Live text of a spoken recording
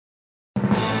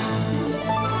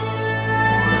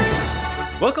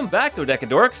Welcome back to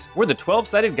Decadorks. We're the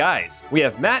 12-sided guys. We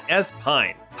have Matt as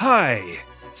Pine. Hi.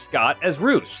 Scott as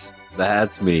Roos.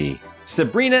 That's me.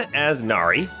 Sabrina as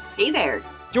Nari. Hey there.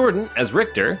 Jordan as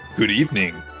Richter. Good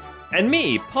evening. And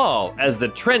me, Paul, as the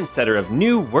trendsetter of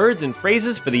new words and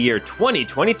phrases for the year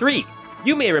 2023.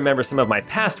 You may remember some of my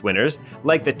past winners,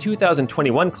 like the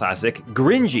 2021 classic,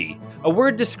 Gringy, a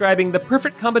word describing the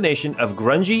perfect combination of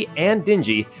grungy and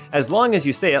dingy, as long as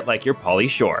you say it like you're Pauly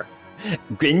Shore.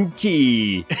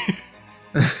 Gringy.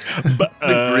 The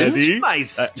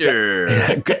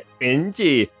Grinchmeister.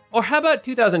 Gringy. Or how about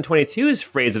 2022's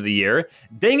phrase of the year,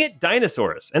 dang it,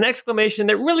 dinosaurs, an exclamation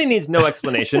that really needs no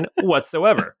explanation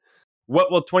whatsoever.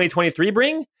 What will 2023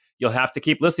 bring? You'll have to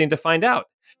keep listening to find out.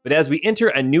 But as we enter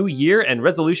a new year and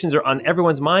resolutions are on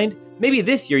everyone's mind, maybe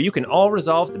this year you can all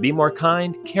resolve to be more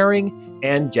kind, caring,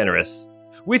 and generous.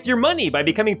 With your money by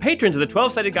becoming patrons of the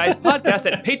 12-Sided Guys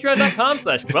podcast at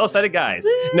patreon.com/12sidedguys.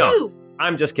 No,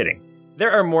 I'm just kidding. There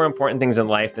are more important things in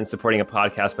life than supporting a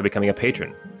podcast by becoming a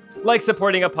patron. Like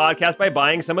supporting a podcast by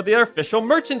buying some of the official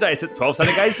merchandise at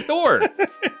 12-Sided Guys store.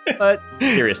 But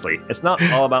seriously, it's not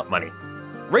all about money.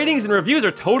 Ratings and reviews are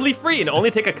totally free and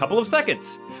only take a couple of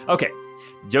seconds. Okay,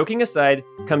 joking aside,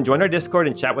 come join our Discord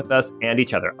and chat with us and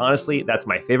each other. Honestly, that's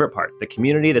my favorite part, the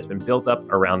community that's been built up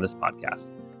around this podcast.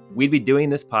 We'd be doing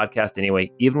this podcast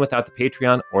anyway, even without the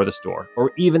Patreon or the store,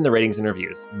 or even the ratings and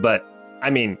reviews. But, I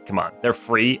mean, come on, they're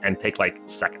free and take like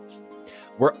seconds.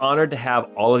 We're honored to have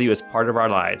all of you as part of our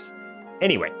lives.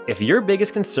 Anyway, if your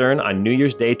biggest concern on New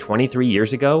Year's Day 23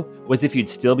 years ago was if you'd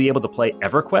still be able to play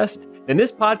EverQuest, then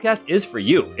this podcast is for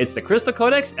you. It's the Crystal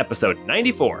Codex, episode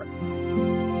 94.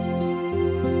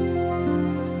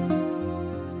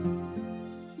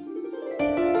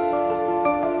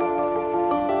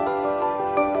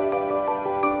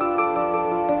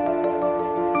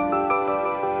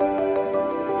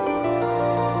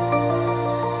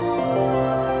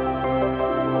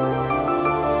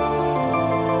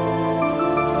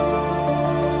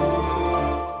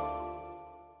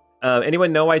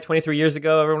 Anyone know why 23 years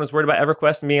ago everyone was worried about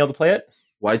EverQuest and being able to play it?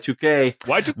 Y2K.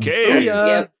 Y2K.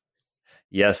 Yep.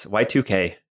 Yes,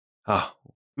 Y2K. Oh,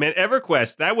 Man,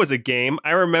 EverQuest, that was a game.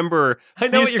 I remember. I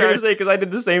know what you're going to say because I did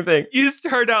the same thing. You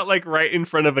start out like right in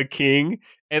front of a king,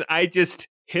 and I just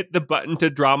hit the button to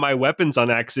draw my weapons on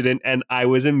accident, and I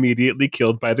was immediately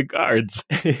killed by the guards.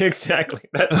 Exactly.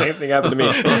 That same thing happened to me.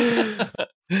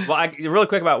 Well, real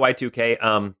quick about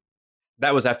Y2K.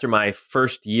 That was after my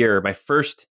first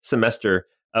semester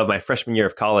of my freshman year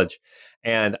of college.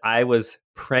 And I was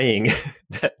praying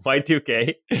that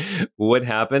Y2K would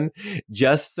happen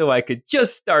just so I could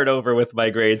just start over with my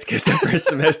grades because the first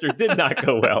semester did not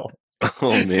go well.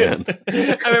 Oh, man.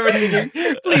 I remember thinking,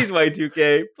 please,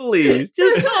 Y2K, please,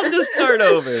 I'll just start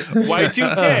over.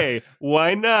 Y2K,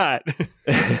 why not?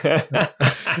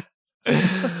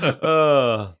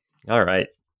 Oh, all right.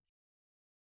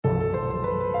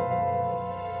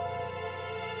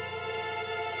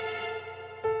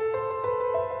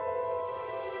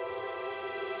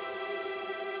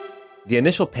 The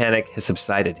initial panic has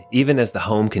subsided, even as the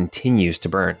home continues to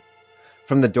burn.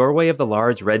 From the doorway of the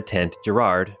large red tent,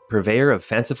 Gerard, purveyor of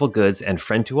fanciful goods and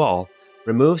friend to all,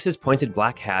 removes his pointed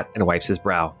black hat and wipes his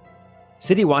brow.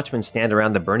 City watchmen stand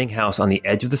around the burning house on the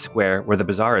edge of the square where the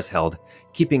bazaar is held,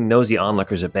 keeping nosy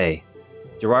onlookers at bay.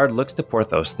 Gerard looks to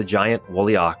Porthos, the giant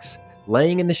woolly ox,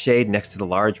 laying in the shade next to the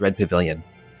large red pavilion.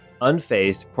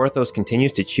 Unfazed, Porthos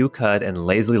continues to chew cud and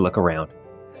lazily look around.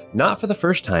 Not for the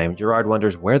first time, Gerard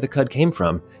wonders where the cud came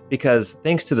from, because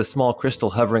thanks to the small crystal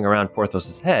hovering around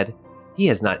Porthos' head, he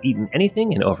has not eaten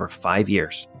anything in over 5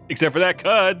 years. Except for that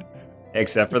cud.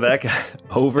 Except for that cud.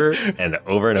 Over and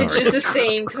over and over. It's just the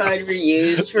same cud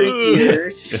reused for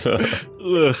years.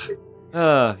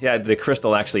 Yeah, the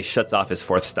crystal actually shuts off his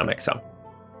fourth stomach, so.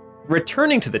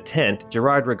 Returning to the tent,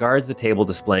 Gerard regards the table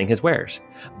displaying his wares.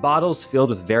 Bottles filled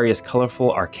with various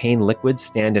colorful arcane liquids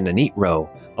stand in a neat row,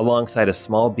 alongside a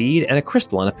small bead and a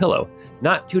crystal on a pillow,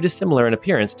 not too dissimilar in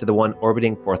appearance to the one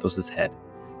orbiting Porthos' head.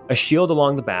 A shield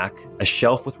along the back, a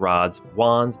shelf with rods,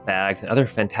 wands, bags, and other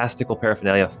fantastical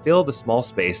paraphernalia fill the small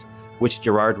space which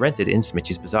Gerard rented in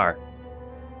Smitchy's Bazaar.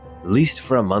 Leased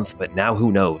for a month, but now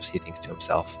who knows, he thinks to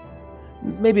himself.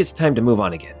 Maybe it's time to move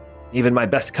on again. Even my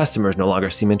best customers no longer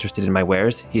seem interested in my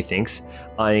wares, he thinks,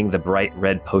 eyeing the bright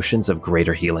red potions of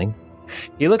greater healing.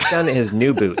 He looks down at his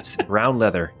new boots, brown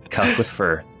leather, cuffed with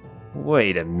fur.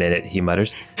 Wait a minute, he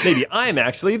mutters. Maybe I'm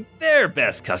actually their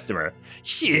best customer.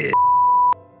 Shit.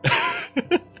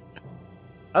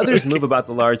 Others move about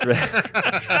the large red...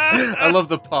 I love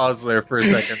the pause there for a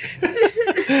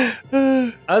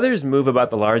second. Others move about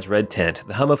the large red tent.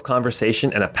 The hum of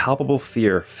conversation and a palpable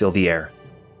fear fill the air.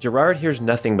 Gerard hears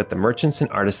nothing but the merchants and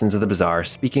artisans of the bazaar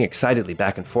speaking excitedly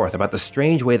back and forth about the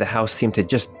strange way the house seemed to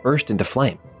just burst into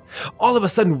flame. All of a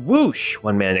sudden, whoosh,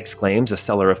 one man exclaims, a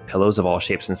seller of pillows of all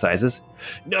shapes and sizes.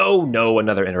 No,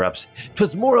 another interrupts.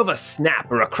 'Twas more of a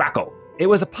snap or a crackle. It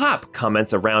was a pop,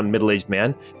 comments a round middle-aged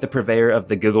man, the purveyor of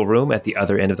the giggle room at the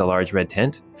other end of the large red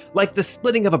tent. Like the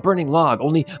splitting of a burning log,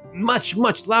 only much,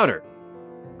 much louder.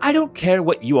 I don't care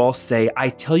what you all say, I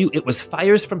tell you it was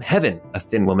fires from heaven, a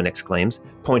thin woman exclaims,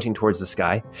 pointing towards the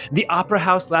sky. The opera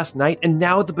house last night, and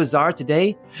now the bazaar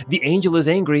today. The angel is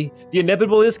angry, the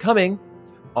inevitable is coming.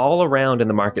 All around in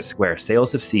the market square,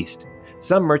 sales have ceased.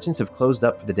 Some merchants have closed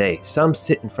up for the day. Some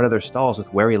sit in front of their stalls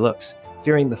with wary looks,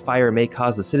 fearing the fire may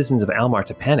cause the citizens of Almar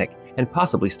to panic and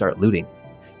possibly start looting.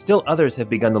 Still others have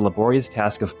begun the laborious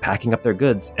task of packing up their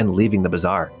goods and leaving the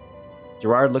bazaar.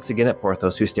 Gerard looks again at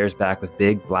Porthos, who stares back with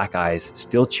big black eyes,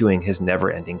 still chewing his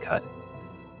never-ending cud.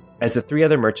 As the three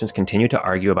other merchants continue to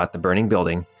argue about the burning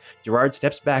building, Gerard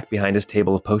steps back behind his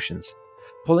table of potions.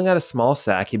 Pulling out a small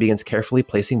sack, he begins carefully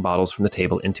placing bottles from the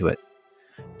table into it.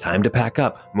 Time to pack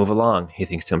up, move along, he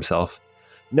thinks to himself.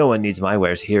 No one needs my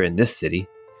wares here in this city.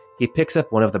 He picks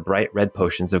up one of the bright red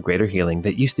potions of greater healing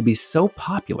that used to be so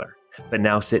popular, but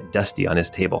now sit dusty on his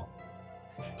table.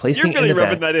 Placing You're really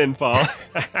rubbing that in, Paul.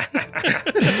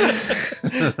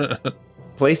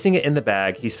 Placing it in the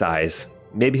bag, he sighs.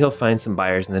 Maybe he'll find some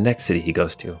buyers in the next city he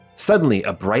goes to. Suddenly,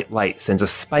 a bright light sends a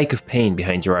spike of pain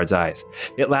behind Gerard's eyes.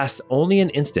 It lasts only an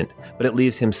instant, but it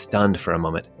leaves him stunned for a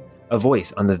moment. A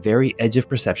voice on the very edge of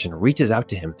perception reaches out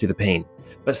to him through the pain,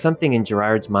 but something in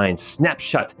Gerard's mind snaps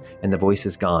shut and the voice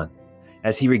is gone.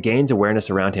 As he regains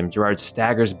awareness around him, Gerard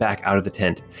staggers back out of the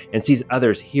tent and sees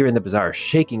others here in the bazaar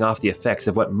shaking off the effects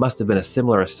of what must have been a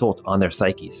similar assault on their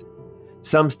psyches.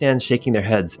 Some stand shaking their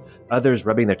heads, others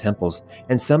rubbing their temples,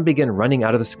 and some begin running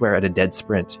out of the square at a dead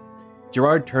sprint.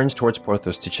 Gerard turns towards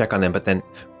Porthos to check on them, but then,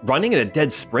 running at a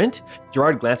dead sprint?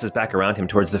 Gerard glances back around him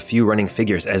towards the few running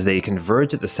figures as they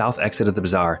converge at the south exit of the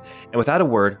bazaar, and without a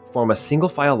word, form a single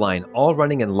file line, all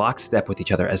running in lockstep with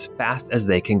each other as fast as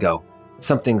they can go.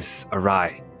 Something's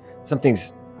awry.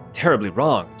 Something's terribly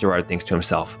wrong, Gerard thinks to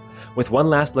himself. With one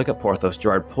last look at Porthos,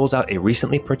 Gerard pulls out a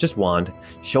recently purchased wand,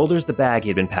 shoulders the bag he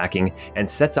had been packing, and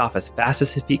sets off as fast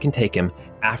as his feet can take him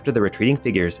after the retreating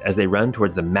figures as they run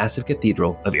towards the massive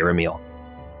cathedral of Iramil.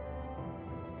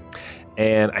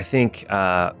 And I think,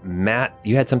 Matt,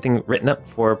 you had something written up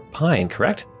for Pine,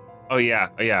 correct? Oh, yeah.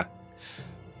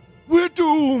 We're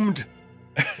doomed!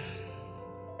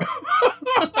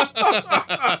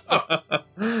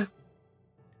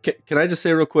 Can I just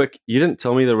say real quick, you didn't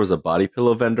tell me there was a body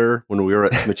pillow vendor when we were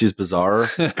at Smitchy's Bazaar.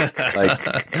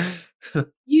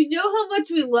 You know how much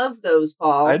we love those,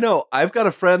 Paul. I know. I've got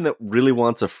a friend that really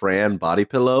wants a Fran body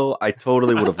pillow. I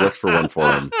totally would have looked for one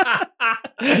for him.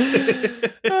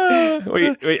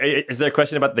 Wait, is there a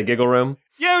question about the giggle room?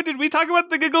 Yeah, did we talk about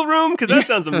the giggle room? Because that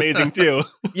sounds amazing, too.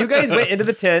 You guys went into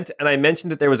the tent, and I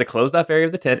mentioned that there was a closed-off area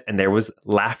of the tent, and there was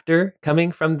laughter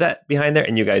coming from that behind there,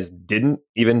 and you guys didn't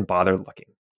even bother looking.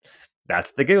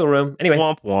 That's the giggle room. Anyway.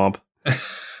 Womp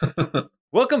womp.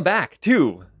 Welcome back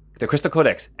to the Crystal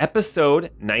Codex,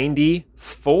 episode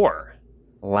 94.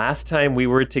 Last time we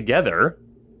were together,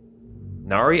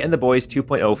 Nari and the Boys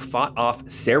 2.0 fought off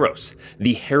Saros,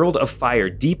 the Herald of Fire,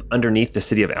 deep underneath the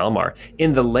city of Almar,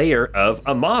 in the lair of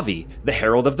Amavi, the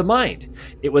Herald of the Mind.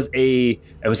 It was a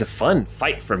fun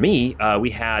fight for me. We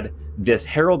had this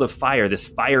Herald of Fire, this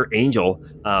fire angel,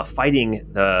 fighting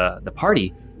the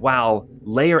party, while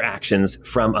layer actions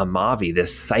from Amavi,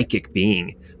 this psychic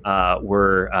being,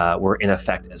 were in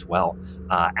effect as well.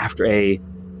 After a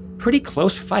pretty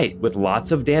close fight with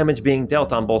lots of damage being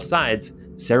dealt on both sides,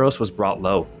 Saros was brought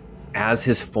low. As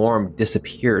his form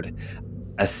disappeared,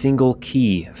 a single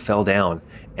key fell down,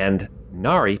 and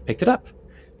Nari picked it up.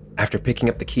 After picking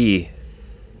up the key,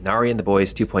 Nari and the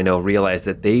Boys 2.0 realized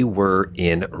that they were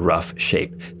in rough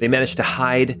shape. They managed to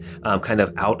hide kind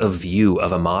of out of view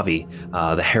of Amavi,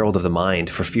 the Herald of the Mind,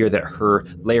 for fear that her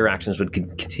layer actions would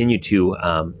continue to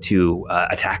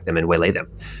attack them and waylay them.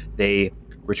 They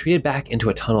retreated back into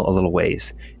a tunnel a little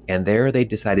ways, and there they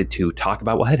decided to talk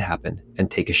about what had happened and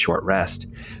take a short rest.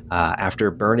 After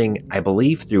burning, I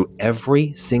believe, through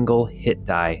every single hit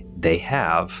die they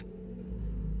have,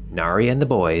 Nari and the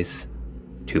Boys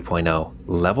 2.0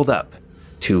 leveled up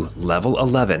to level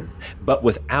 11, but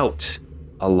without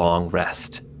a long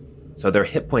rest. So their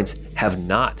hit points have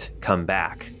not come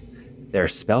back. Their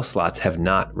spell slots have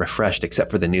not refreshed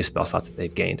except for the new spell slots that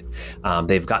they've gained.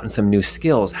 They've gotten some new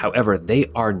skills, however, they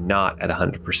are not at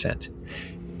 100%.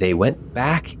 They went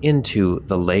back into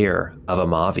the lair of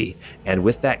Amavi, and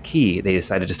with that key, they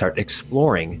decided to start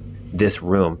exploring this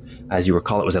room. As you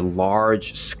recall, it was a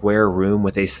large square room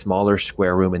with a smaller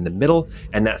square room in the middle,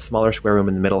 and that smaller square room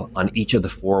in the middle on each of the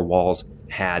four walls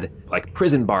had like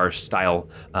prison bar style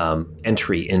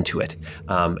entry into it.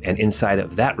 And inside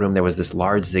of that room, there was this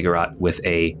large ziggurat with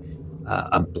a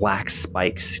black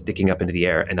spike sticking up into the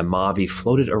air, and a Mavi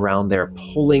floated around there,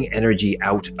 pulling energy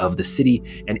out of the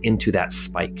city and into that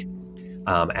spike.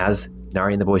 As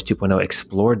Nari and the Boys 2.0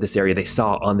 explored this area, they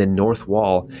saw on the north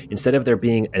wall, instead of there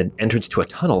being an entrance to a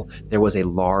tunnel, there was a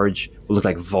large, what looked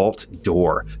like vault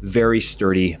door, very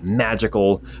sturdy,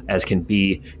 magical as can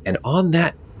be. And on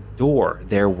that door,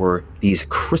 there were these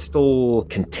crystal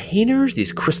containers,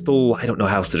 these crystal, I don't know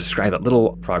how else to describe it,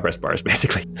 little progress bars,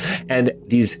 basically. And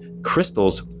these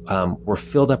crystals were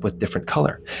filled up with different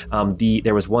color.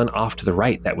 There was one off to the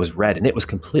right that was red, and it was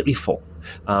completely full.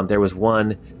 There was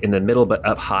one in the middle, but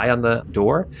up high on the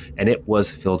door, and it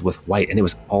was filled with white, and it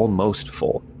was almost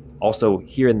full. Also,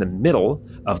 here in the middle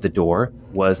of the door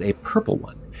was a purple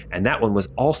one, and that one was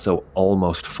also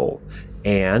almost full.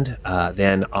 And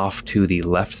then off to the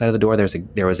left side of the door,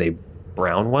 there was a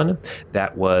brown one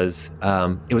that was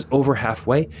it was over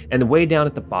halfway, and way down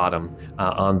at the bottom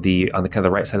on the kind of the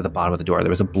right side of the bottom of the door, there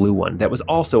was a blue one that was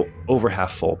also over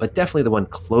half full, but definitely the one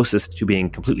closest to being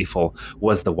completely full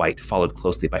was the white, followed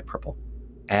closely by purple.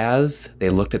 As they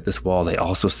looked at this wall, they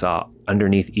also saw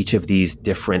underneath each of these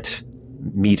different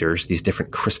meters, these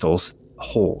different crystals,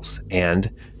 holes, and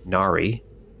Nari,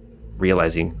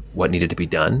 realizing what needed to be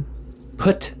done,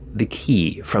 put the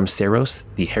key from Saros,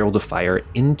 the Herald of Fire,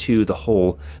 into the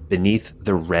hole beneath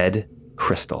the red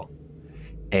crystal.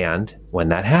 And when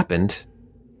that happened,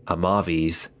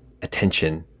 Amavi's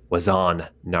attention was on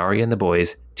Nari and the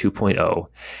Boys 2.0.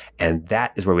 And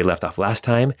that is where we left off last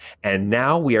time. And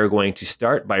now we are going to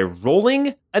start by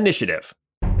rolling initiative.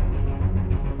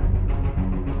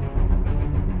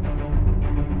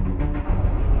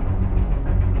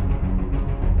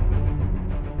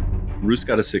 Roos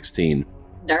got a 16.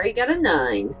 Nari got a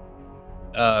 9.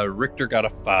 Richter got a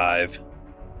 5.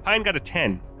 Pine got a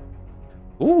 10.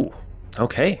 Ooh,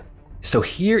 okay. So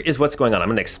here is what's going on. I'm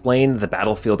going to explain the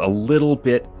battlefield a little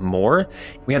bit more.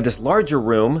 We have this larger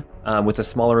room with a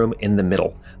smaller room in the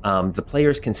middle. The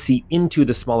players can see into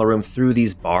the smaller room through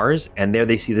these bars, and there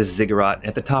they see this ziggurat.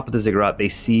 At the top of the ziggurat, they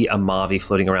see a Mavi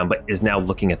floating around, but is now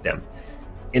looking at them.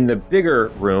 In the bigger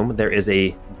room, there is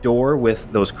a door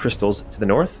with those crystals to the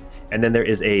north, and then there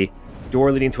is a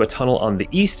door leading to a tunnel on the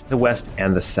east, the west,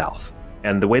 and the south.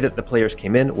 And the way that the players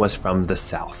came in was from the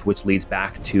south, which leads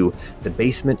back to the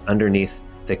basement underneath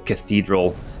the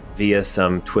cathedral via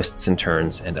some twists and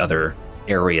turns and other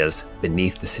areas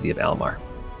beneath the city of Almar.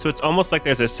 So it's almost like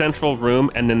there's a central room,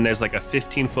 and then there's like a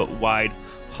 15-foot wide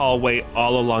hallway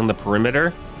all along the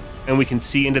perimeter. And we can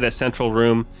see into that central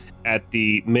room at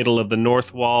the middle of the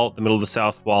north wall, the middle of the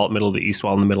south wall, middle of the east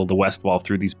wall, and the middle of the west wall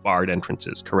through these barred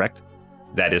entrances, correct?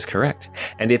 That is correct.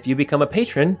 And if you become a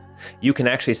patron, you can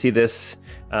actually see this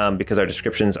because our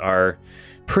descriptions are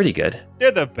pretty good.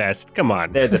 They're the best. Come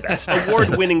on. They're the best.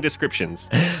 Award-winning descriptions.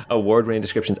 Award-winning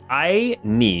descriptions. I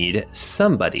need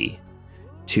somebody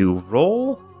to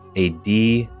roll a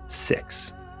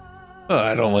D6. Oh,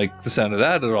 I don't like the sound of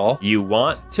that at all. You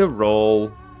want to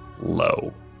roll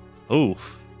low.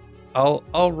 Oof.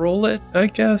 I'll roll it, I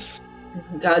guess.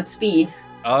 Godspeed.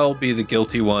 I'll be the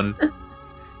guilty one.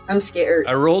 I'm scared.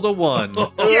 I rolled a 1.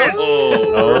 Yes!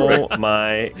 Oh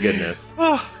my goodness.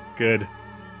 Oh, good.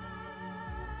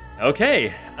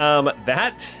 Okay,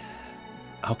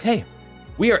 okay.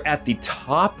 We are at the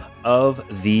top of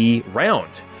the round,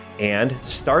 and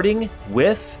starting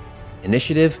with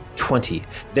initiative 20,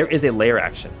 there is a layer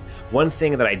action. One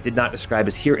thing that I did not describe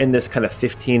is here in this kind of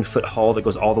 15-foot hall that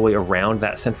goes all the way around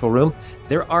that central room,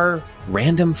 there are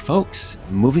random folks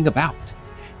moving about.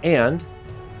 And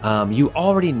you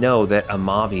already know that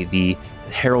Amavi, the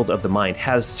Herald of the Mind,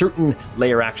 has certain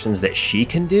layer actions that she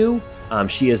can do.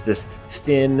 She is this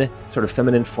thin, sort of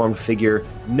feminine formed figure,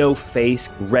 no face,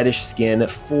 reddish skin,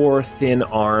 4 thin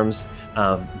arms,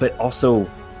 but also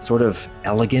sort of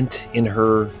elegant in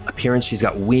her appearance. She's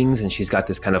got wings and she's got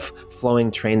this kind of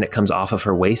flowing train that comes off of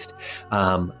her waist.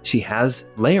 She has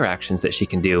layer actions that she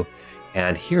can do.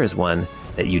 And here is one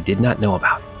that you did not know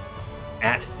about.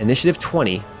 At initiative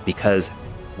 20, because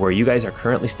where you guys are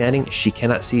currently standing, she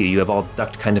cannot see you. You have all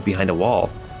ducked kind of behind a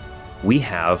wall. We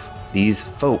have these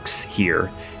folks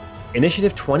here.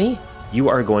 Initiative 20, you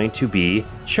are going to be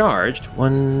charged.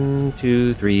 1,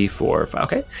 2, 3, 4, 5.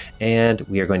 Okay. And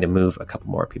we are going to move a couple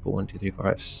more people. 1, 2, 3, 4,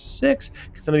 5, 6.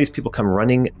 Some of these people come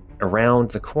running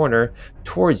around the corner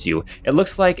towards you. It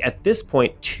looks like at this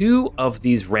point, 2 of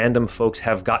these random folks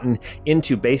have gotten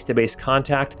into base-to-base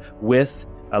contact with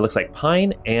Looks like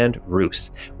Pine and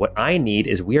Roos. What I need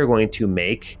is we are going to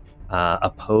make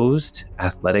opposed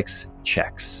athletics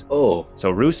checks. Oh, So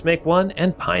Roos make one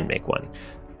and Pine make one.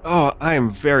 Oh, I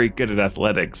am very good at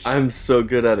athletics. I'm so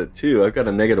good at it too. I've got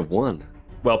a -1.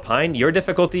 Well, Pine, your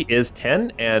difficulty is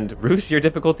 10, and Roos, your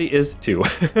difficulty is 2.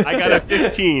 I got a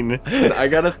 15. And I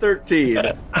got a 13.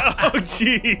 Oh,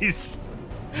 jeez.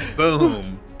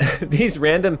 Boom. these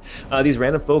random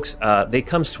folks, they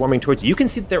come swarming towards you. You can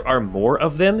see that there are more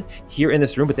of them here in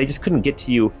this room, but they just couldn't get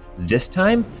to you this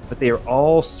time. But they are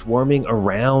all swarming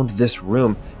around this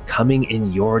room, coming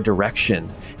in your direction.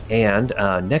 And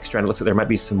next round, it looks like there might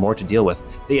be some more to deal with.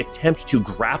 They attempt to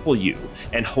grapple you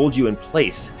and hold you in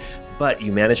place, but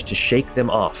you manage to shake them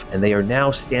off, and they are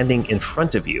now standing in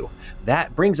front of you.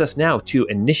 That brings us now to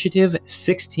initiative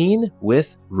 16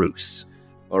 with Roos.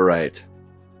 All right.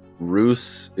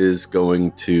 Roos is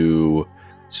going to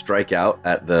strike out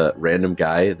at the random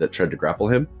guy that tried to grapple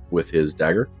him with his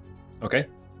dagger Okay.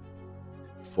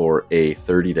 for a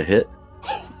 30 to hit.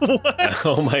 What?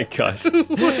 Oh my gosh.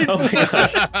 Oh my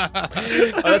gosh.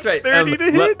 Oh, that's right. 30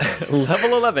 to hit?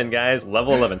 Level 11, guys.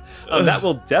 Level 11. That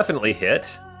will definitely hit.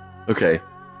 Okay.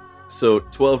 So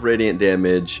 12 radiant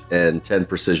damage and 10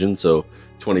 precision, so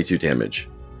 22 damage.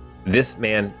 This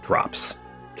man drops.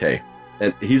 Okay.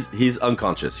 And he's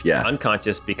unconscious, yeah.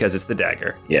 Unconscious because it's the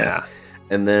dagger. Yeah.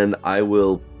 And then I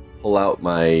will pull out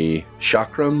my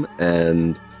chakram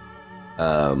and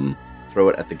throw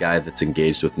it at the guy that's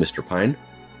engaged with Mr. Pine.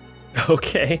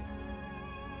 Okay.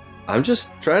 I'm just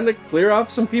trying to clear off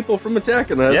some people from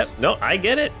attacking us. Yep. No, I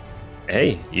get it.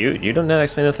 Hey, you don't know how to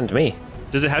explain nothing to me.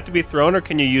 Does it have to be thrown, or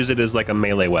can you use it as like a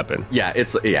melee weapon? Yeah,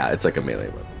 it's like a melee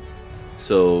weapon.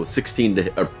 So 16 to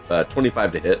hit,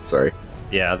 25 to hit, sorry,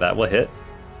 Yeah, that will hit.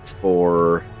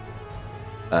 for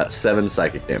 7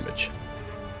 psychic damage.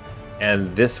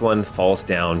 And this one falls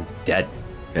down dead.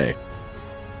 Okay.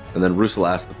 And then Roos will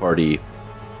ask the party,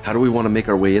 how do we want to make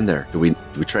our way in there? Do we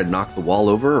try to knock the wall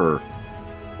over, or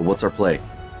what's our play?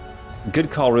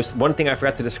 Good call, Roos. One thing I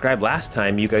forgot to describe last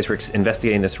time, you guys were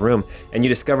investigating this room, and you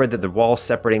discovered that the wall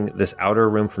separating this outer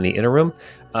room from the inner room,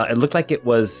 it looked like it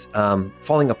was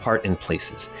falling apart in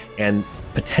places, and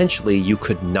potentially you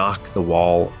could knock the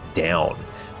wall down.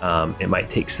 It might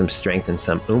take some strength and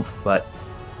some oomph, but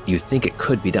you think it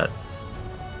could be done.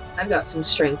 I've got some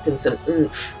strength and some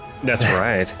oomph. That's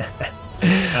right.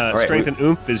 All right, Strength and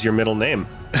Oomph is your middle name.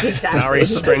 Exactly. Nari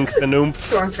Strength and Oomph.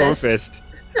 Stormfist.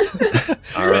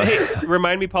 All right. Hey,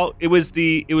 remind me, Paul. It was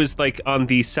like on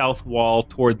the south wall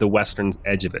toward the western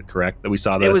edge of it, correct? That we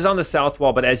saw that. It was on the south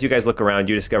wall, but as you guys look around,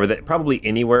 you discover that probably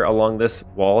anywhere along this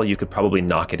wall, you could probably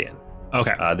knock it in.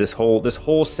 Okay. This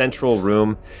whole central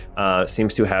room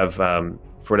seems to have, for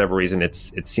whatever reason,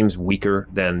 it seems weaker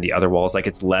than the other walls. Like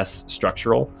it's less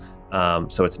structural,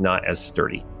 so it's not as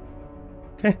sturdy.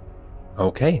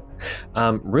 Okay.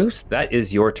 Roos, that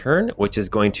is your turn, which is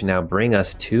going to now bring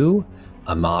us to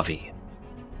Amavi.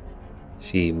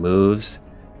 She moves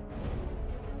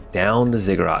down the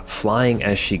ziggurat, flying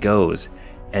as she goes,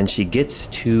 and she gets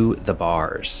to the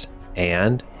bars.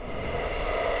 And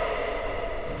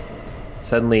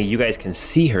suddenly you guys can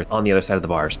see her on the other side of the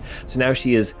bars. So now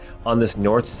she is on this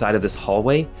north side of this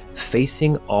hallway,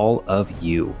 facing all of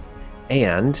you.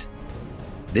 And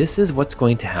this is what's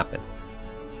going to happen.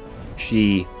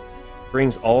 She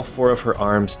brings all 4 of her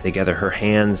arms together, her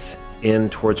hands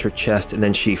in towards her chest, and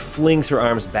then she flings her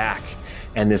arms back,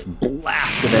 and this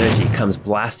blast of energy comes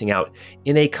blasting out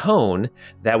in a cone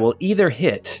that will either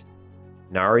hit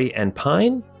Nari and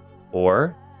Pine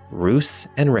or Roos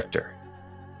and Richter.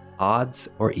 Odds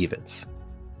or evens.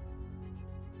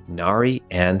 Nari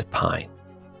and Pine.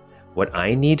 What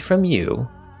I need from you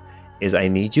is I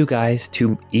need you guys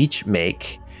to each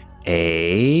make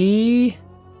a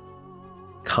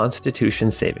Constitution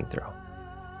saving throw.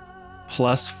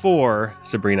 +4,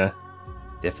 Sabrina.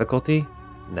 Difficulty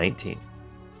 19.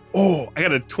 Oh, I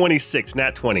got a 26,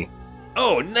 nat 20.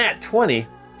 Oh, nat 20.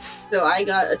 So I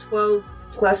got a 12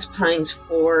 plus Pine's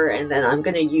 4, and then I'm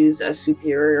going to use a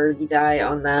superiority die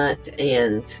on that,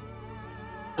 and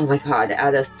oh my god,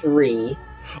 add a 3.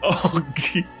 Oh,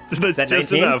 geez. That's that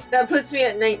just 19? enough. That puts me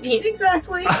at 19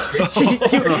 exactly.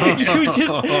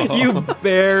 you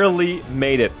barely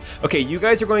made it. Okay, you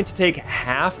guys are going to take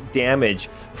half damage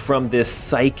from this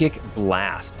psychic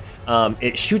blast.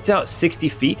 It shoots out 60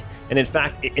 feet, and in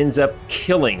fact, it ends up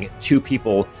killing 2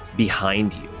 people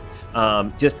behind you,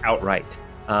 just outright.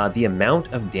 The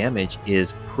amount of damage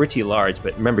is pretty large,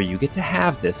 but remember, you get to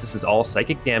have this. This is all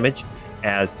psychic damage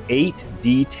as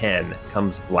 8d10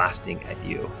 comes blasting at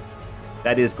you.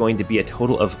 That is going to be a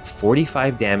total of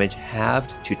 45 damage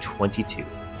halved to 22.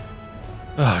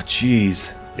 Oh, jeez.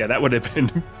 Yeah, that would have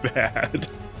been bad.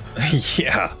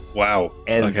 Yeah. Wow.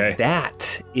 And Okay.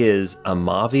 that is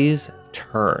Amavi's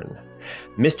turn.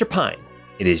 Mr. Pine,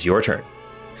 it is your turn.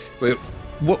 Wait,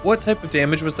 what type of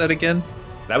damage was that again?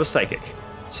 That was psychic.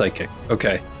 Psychic.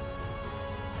 Okay.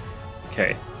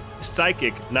 Okay.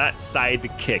 Psychic, not side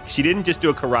kick. She didn't just do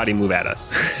a karate move at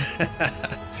us.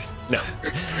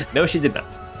 No, she did not.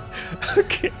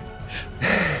 Okay.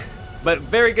 But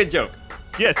very good joke.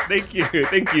 Yes, thank you.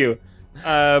 Thank you.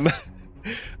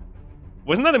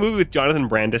 Wasn't that a movie with Jonathan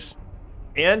Brandis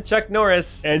And Chuck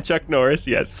Norris. and Chuck Norris?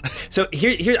 Yes. So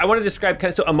here I want to describe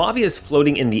so Amavi is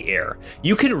floating in the air.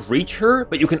 You can reach her,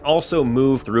 but you can also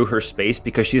move through her space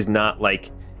because she's not like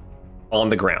on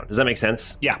the ground. Does that make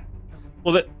sense? Yeah.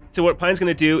 Well, so what Pine's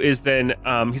going to do is then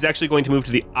he's actually going to move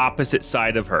to the opposite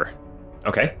side of her,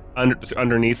 Okay.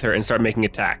 underneath her, and start making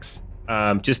attacks,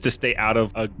 just to stay out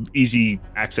of an easy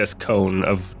access cone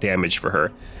of damage for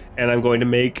her. And I'm going to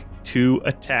make 2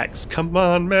 attacks. Come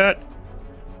on, Matt.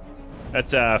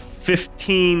 That's a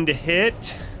 15 to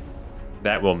hit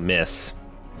That will miss.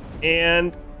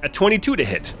 and a 22 to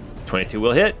hit. 22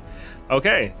 will hit.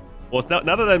 Okay. Well,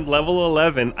 now that I'm level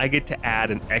 11, I get to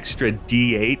add an extra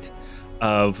D8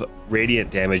 of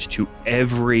radiant damage to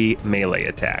every melee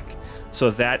attack.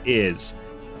 So that is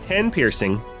 10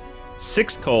 piercing,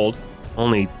 6 cold,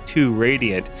 only 2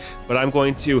 radiant, but I'm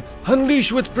going to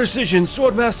unleash with precision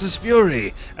Swordmaster's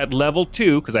Fury at level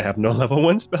 2 because I have no level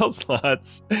 1 spell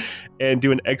slots, and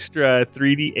do an extra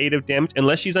 3d8 of damage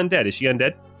unless she's undead. Is she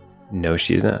undead? No,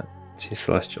 she's not. She's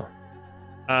celestial.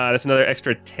 That's another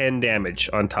extra 10 damage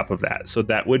on top of that. So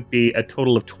that would be a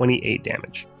total of 28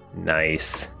 damage.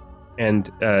 Nice.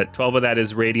 And 12 of that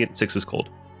is radiant, 6 is cold.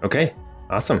 Okay.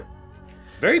 Awesome.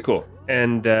 Very cool.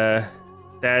 And I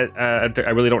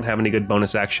really don't have any good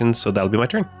bonus actions, so that'll be my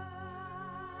turn.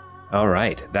 All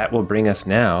right. That will bring us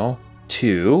now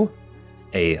to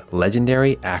a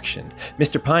legendary action.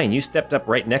 Mr. Pine, you stepped up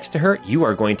right next to her. You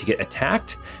are going to get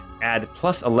attacked. Add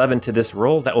plus 11 to this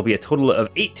roll. That will be a total of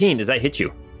 18. Does that hit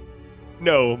you?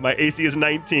 No, my AC is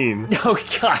 19. Oh,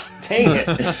 gosh, dang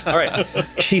it. All right.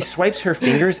 She swipes her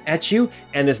fingers at you,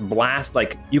 and this blast,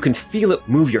 like, you can feel it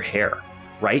move your hair,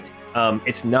 right?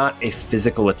 It's not a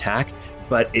physical attack,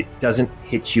 but it doesn't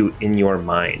hit you in your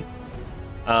mind.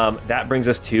 That brings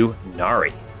us to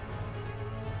Nari.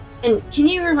 And can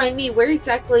you remind me where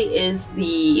exactly is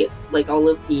all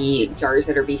of the jars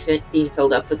that are being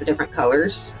filled up with the different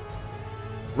colors?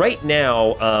 Right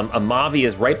now, Amavi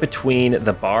is right between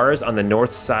the bars on the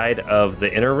north side of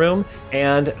the inner room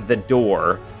and the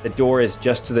door. The door is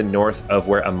just to the north of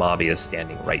where Amavi is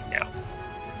standing right now.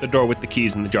 The door with the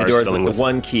keys and the jars The door filling with with the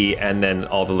one key and then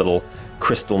all the little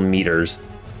crystal meters.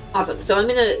 Awesome. So I'm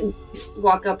going to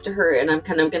walk up to her and I'm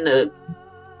kind of going to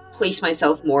place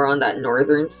myself more on that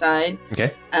northern side.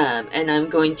 Okay. And I'm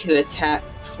going to attack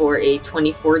for a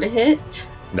 24 to hit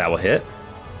That will hit.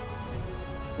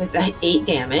 with that 8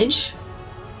 damage.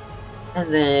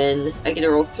 And then I get to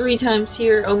roll 3 times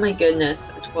here. Oh my goodness.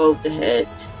 A 12 to hit.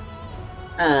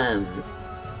 I'm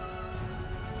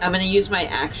going to use my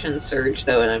action surge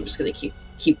though, and I'm just going to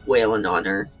keep wailing on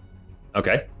her.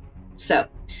 Okay. So,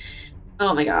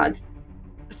 oh my god.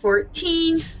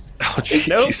 14. Oh, jeez.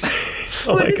 Nope.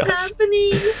 Oh What my is gosh.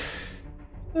 happening?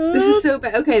 This is so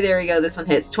bad. Okay, there we go. This one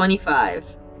hits 25.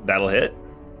 That'll hit.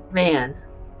 Man.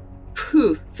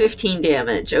 Whew, 15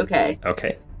 damage. Okay.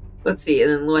 Okay. Let's see.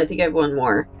 And then I think I have one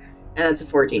more. And that's a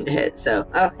 14 to hit. So,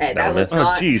 okay, that That'll was miss. Oh,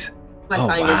 not jeez. my Oh,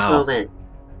 finest wow. moment.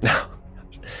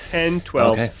 10,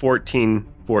 12, Okay. 14,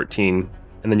 14.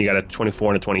 And then you got a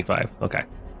 24 and a 25. Okay.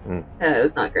 It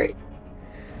was not great.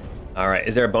 All right.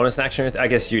 Is there a bonus action? I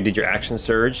guess you did your action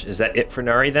surge. Is that it for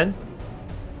Nari then?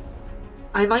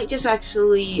 I might just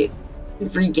actually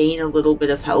regain a little bit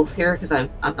of health here because I'm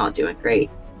not doing great.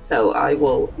 So I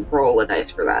will roll a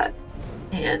dice for that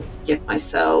and give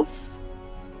myself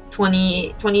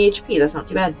 20 HP. That's not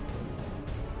too bad.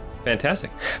 Fantastic.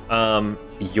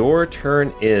 Your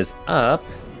turn is up,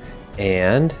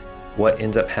 and what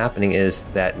ends up happening is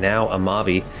that now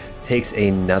Amavi takes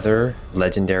another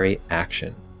legendary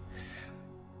action.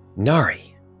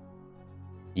 Nari,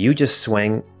 you just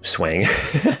swing.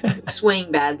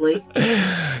 Swing badly.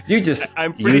 You just.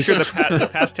 I'm pretty you sure the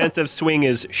past tense of swing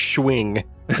is schwing.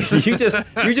 you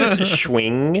just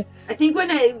swing. I think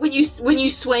when you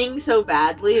swing so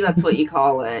badly, that's what you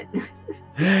call it.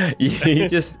 You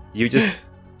just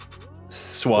Swung.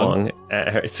 swung at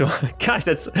her. So, gosh,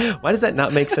 why does that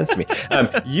not make sense to me?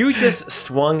 You just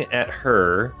swung at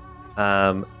her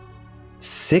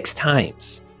 6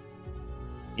 times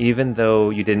even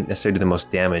though you didn't necessarily do the most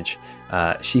damage,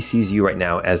 she sees you right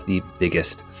now as the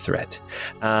biggest threat.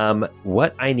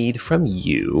 What I need from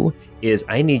you is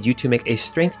I need you to make a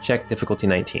strength check, difficulty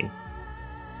 19.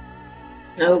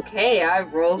 Okay, I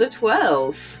rolled a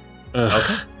 12.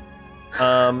 Okay.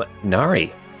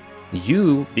 Nari,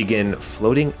 you begin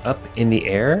floating up in the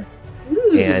air,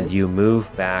 Ooh. and you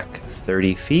move back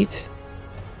 30 feet,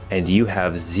 and you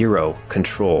have 0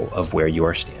 control of where you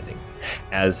are standing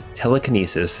as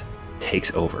telekinesis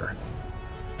takes over.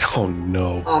 Oh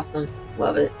no. Awesome.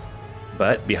 Love it.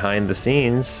 But behind the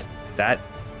scenes, that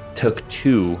took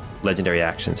 2 legendary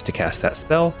actions to cast that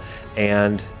spell,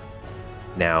 and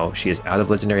now she is out of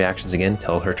legendary actions again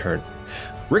till her turn.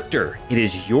 Richter, it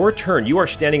is your turn. You are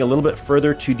standing a little bit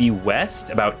further to the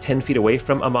west, about 10 feet away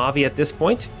from Amavi at this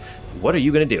point. What are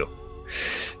you going to do?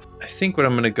 I think what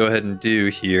I'm going to go ahead and do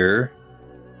here,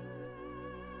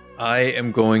 I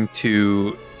am going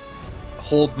to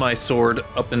hold my sword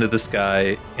up into the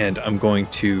sky, and I'm going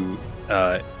to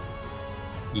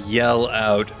yell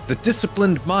out, "The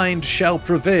disciplined mind shall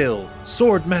prevail!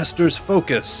 Swordmaster's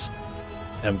focus!"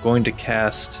 And I'm going to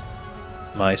cast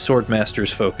my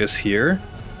Swordmaster's focus here,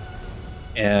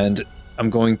 and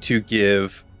I'm going to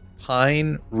give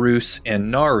Pine, Roos, and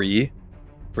Nari,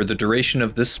 for the duration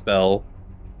of this spell,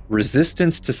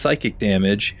 resistance to psychic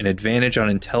damage and advantage on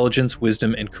intelligence,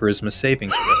 wisdom, and charisma saving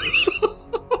throws.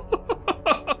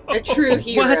 A true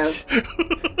hero. What?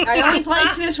 I always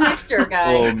liked this Richter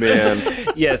guy. Oh man.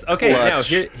 Yes. Okay.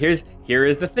 Clutch. Now here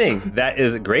is the thing. That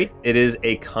is great. It is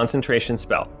a concentration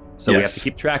spell, so we have Yes. to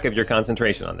keep track of your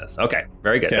concentration on this. Okay.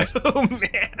 Very good. Okay. Oh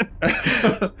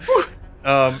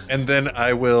man. And then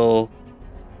I will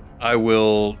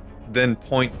then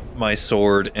point my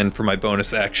sword, and for my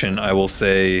bonus action, I will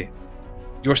say,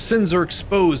 "Your sins are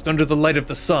exposed under the light of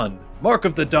the sun, mark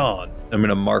of the dawn." I'm going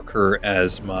to mark her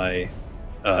as my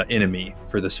enemy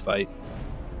for this fight.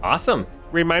 Awesome.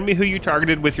 Remind me who you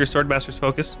targeted with your Swordmaster's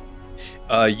focus.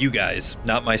 You guys,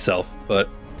 not myself, but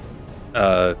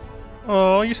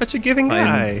Oh, you're such a giving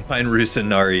guy. Pine, Roos, and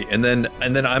Nari, and then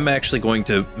I'm actually going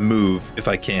to move if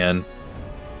I can,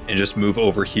 and just move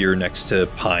over here next to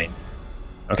Pine.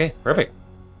 Okay, perfect.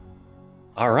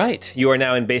 All right, you are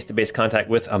now in base-to-base contact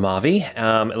with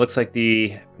Amavi. It looks like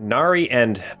the Nari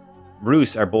and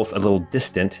Roos are both a little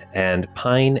distant, and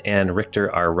Pine and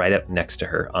Richter are right up next to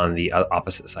her on the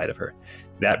opposite side of her.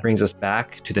 That brings us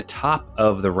back to the top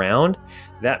of the round.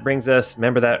 That brings us,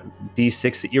 remember that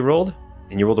D6 that you rolled?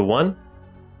 And you rolled a 1?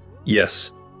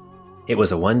 Yes. It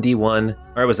was a 1d1,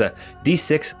 or it was a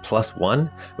d6 plus 1,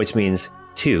 which means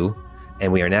 2,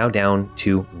 and we are now down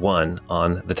to 1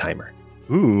 on the timer,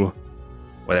 Ooh.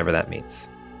 whatever that means.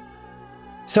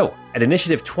 So, at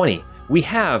initiative 20, we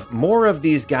have more of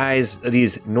these guys,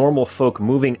 these normal folk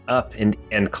moving up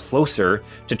and closer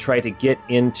to try to get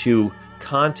into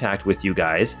contact with you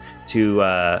guys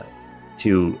to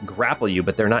grapple you,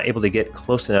 but they're not able to get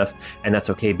close enough, and that's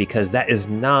okay because that is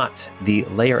not the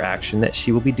layer action that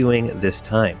she will be doing this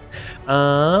time.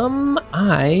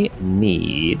 I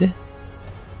need,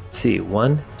 let's see,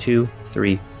 1, 2,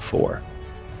 3, 4.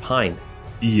 Pine,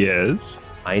 Yes.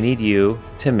 I need you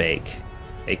to make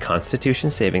a Constitution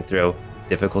saving throw,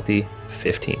 difficulty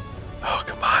 15. Oh,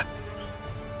 come on.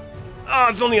 Oh,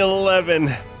 it's only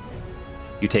 11.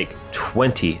 You take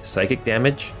 20 psychic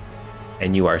damage,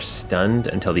 and you are stunned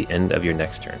until the end of your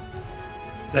next turn.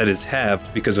 That is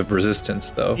halved because of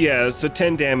resistance, though. Yeah, so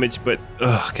 10 damage, but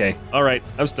okay. All right,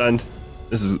 I'm stunned.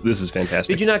 This is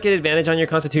fantastic. Did you not get advantage on your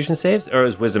Constitution saves, or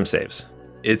is Wisdom saves?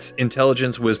 It's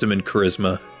intelligence, wisdom, and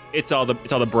charisma. It's all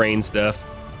the brain stuff.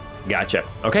 Gotcha.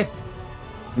 Okay.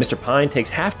 Mr. Pine takes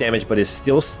half damage, but is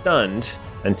still stunned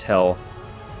until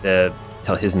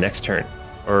his next turn,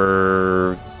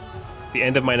 or The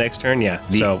end of my next turn, yeah.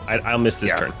 So I'll miss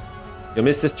this turn. You'll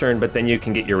miss this turn, but then you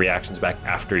can get your reactions back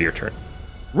after your turn.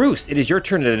 Roos, it is your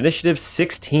turn at initiative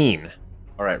 16.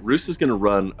 All right, Roos is going to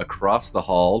run across the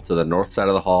hall to the north side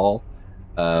of the hall,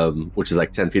 which is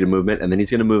like 10 feet of movement, and then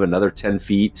he's going to move another 10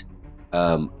 feet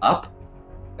up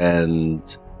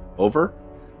and over.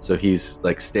 So he's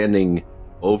like standing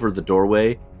over the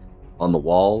doorway on the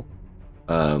wall,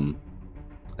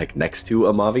 like next to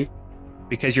Amavi.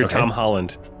 Because you're Okay. Tom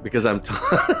Holland. Because I'm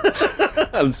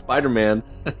I'm Spider-Man.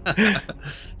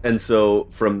 And so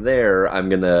from there, I'm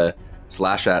going to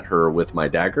slash at her with my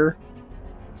dagger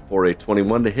for a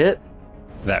 21 to hit.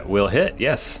 That will hit,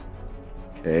 yes.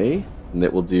 Okay. And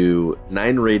it will do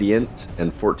 9 radiant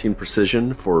and 14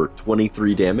 precision for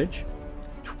 23 damage.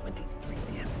 23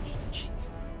 damage. Jeez.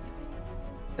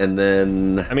 And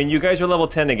then I mean, you guys are level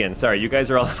 10 again. Sorry, you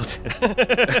guys are all level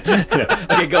 10. No,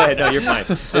 okay, go ahead. No, you're fine.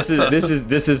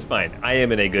 This is fine. I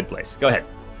am in a good place. Go ahead.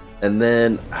 And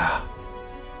then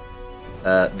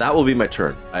that will be my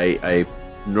turn. I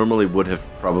normally would have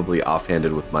probably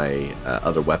offhanded with my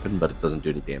other weapon, but it doesn't do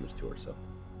any damage to her, so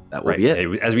that will be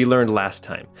it. As we learned last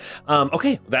time.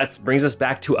 Okay, that brings us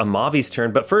back to Amavi's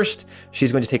turn. But first,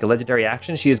 she's going to take a legendary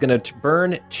action. She is going to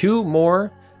burn 2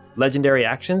 more legendary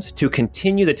actions to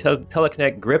continue the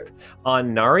telekinetic grip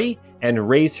on Nari and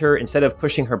raise her. Instead of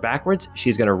pushing her backwards,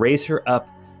 she's going to raise her up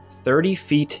 30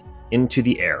 feet into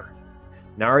the air.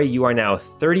 Nari, you are now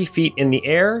 30 feet in the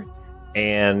air,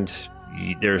 and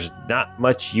there's not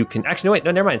much you can... Actually, no, wait,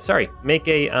 no, never mind. Sorry. Make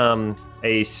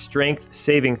a strength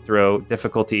saving throw,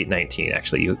 difficulty 19.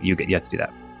 Actually, you have to do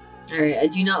that. All right, I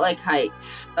do not like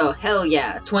heights. Oh, hell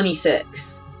yeah,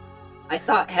 26. I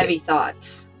thought heavy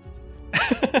thoughts.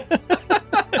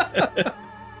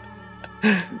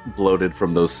 Bloated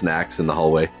from those snacks in the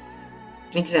hallway.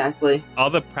 Exactly. All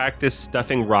the practice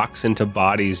stuffing rocks into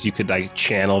bodies, you could like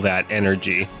channel that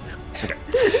energy.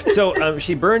 So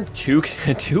she burned two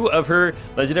of her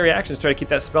legendary actions to try to keep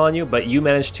that spell on you, but you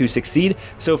managed to succeed.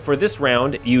 So for this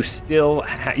round, you still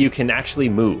you can actually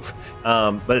move,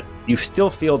 but you still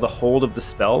feel the hold of the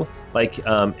spell. Like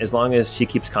as long as she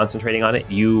keeps concentrating on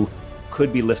it, you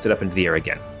could be lifted up into the air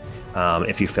again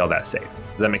if you fail that save.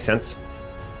 Does that make sense?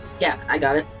 Yeah, I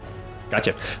got it.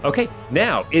 Gotcha. Okay,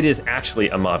 now it is actually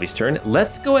Amavi's turn.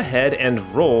 Let's go ahead and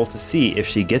roll to see if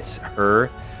she gets her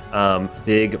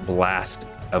big blast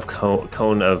of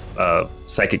cone of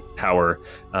psychic power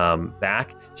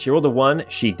back. She rolled a 1.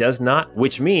 She does not,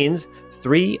 which means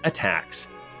 3 attacks.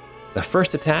 The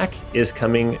first attack is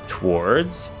coming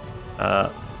towards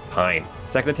Pine.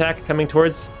 Second attack coming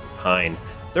towards Pine.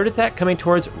 Third attack coming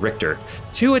towards Richter.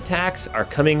 2 attacks are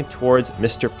coming towards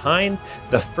Mr. Pine.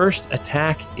 The first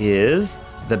attack is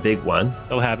the big one.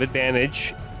 They'll have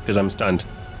advantage because I'm stunned.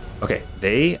 Okay,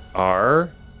 they are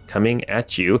coming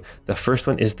at you. The first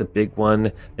one is the big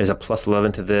one. There's a plus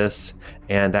 11 to this,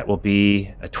 and that will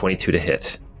be a 22 to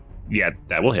hit. Yeah,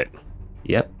 that will hit.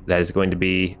 Yep, that is going to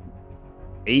be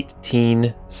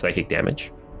 18 psychic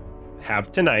damage.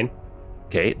 Half to 9.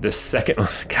 Okay, the second one,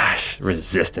 gosh,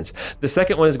 resistance. The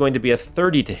second one is going to be a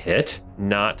 30 to hit,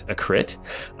 not a crit.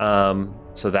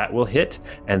 So that will hit,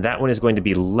 and that one is going to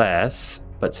be less,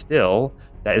 but still,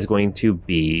 that is going to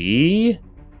be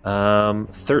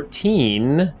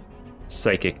 13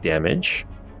 psychic damage.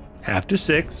 Half to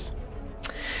 6.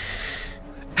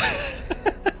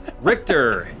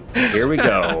 Richter, here we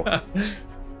go.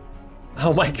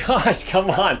 Oh my gosh, come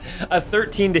on. A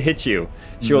 13 to hit you.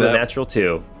 She rolled a natural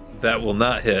 2. That will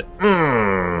not hit.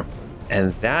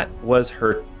 And that was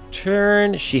her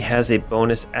turn. She has a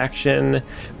bonus action.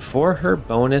 For her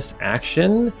bonus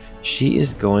action, she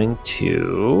is going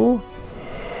to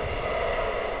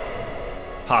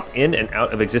pop in and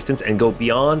out of existence and go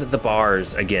beyond the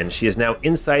bars again. She is now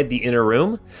inside the inner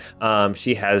room.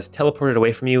 She has teleported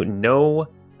away from you. No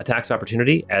attacks of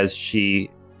opportunity as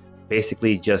she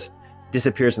basically just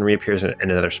disappears and reappears in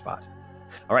another spot.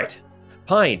 All right.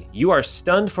 Pine, you are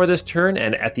stunned for this turn,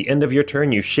 and at the end of your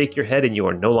turn, you shake your head and you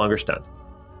are no longer stunned.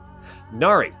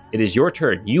 Nari, it is your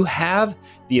turn. You have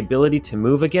the ability to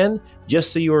move again.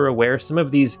 Just so you are aware, some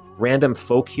of these random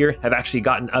folk here have actually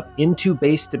gotten up into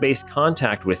base-to-base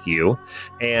contact with you,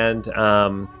 and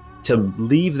to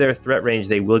leave their threat range,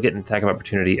 they will get an attack of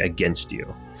opportunity against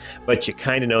you. But you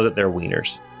kind of know that they're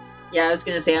wieners. Yeah, I was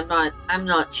gonna say I'm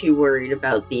not too worried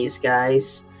about these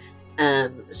guys.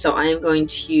 So I am going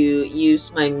to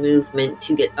use my movement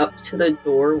to get up to the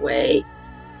doorway.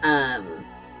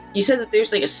 You said that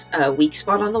there's like a weak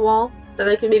spot on the wall that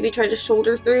I could maybe try to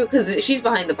shoulder through? Because she's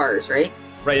behind the bars, right?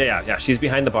 Right, yeah. She's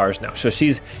behind the bars now. So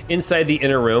she's inside the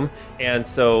inner room, and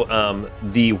so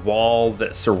the wall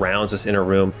that surrounds this inner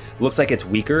room looks like it's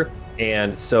weaker.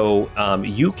 And so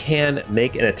you can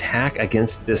make an attack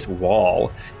against this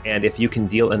wall, and if you can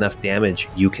deal enough damage,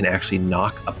 you can actually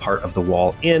knock a part of the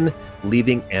wall in,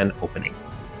 leaving an opening.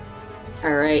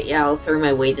 All right, yeah, I'll throw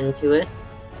my weight into it.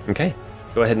 Okay,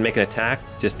 go ahead and make an attack,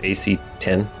 just AC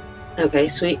 10. Okay,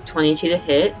 sweet, 22 to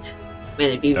hit. Man,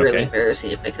 it'd be really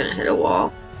embarrassing if I couldn't hit a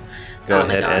wall. Go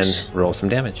ahead and roll some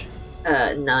damage.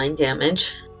 9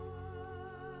 damage.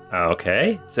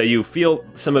 Okay, so you feel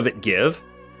some of it give.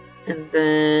 And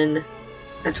then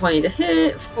a 20 to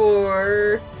hit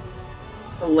for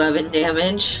 11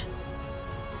 damage.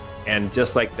 And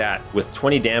just like that, with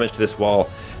 20 damage to this wall,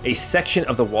 a section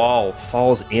of the wall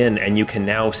falls in, and you can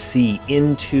now see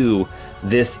into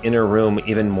this inner room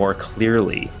even more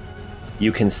clearly.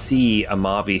 you can see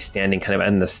Amavi standing kind of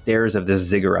on the stairs of this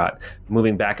ziggurat,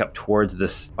 moving back up towards the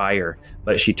spire,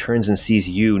 but she turns and sees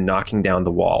you knocking down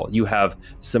the wall. You have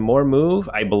some more move,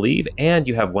 I believe, and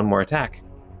you have one more attack.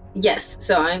 Yes,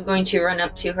 so I'm going to run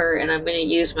up to her and I'm going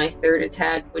to use my third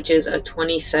attack, which is a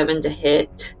 27 to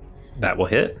hit. That will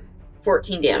hit.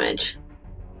 14 damage.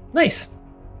 Nice.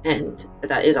 And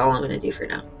that is all I'm going to do for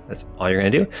now. That's all you're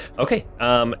going to do? Okay.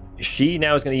 She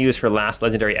now is going to use her last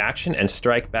legendary action and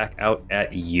strike back out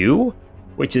at you,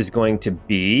 which is going to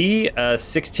be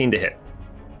 16 to hit.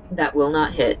 That will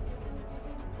not hit.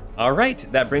 All right.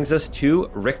 That brings us to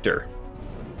Richter.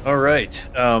 All right.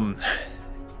 I'm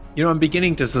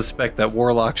beginning to suspect that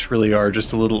warlocks really are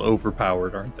just a little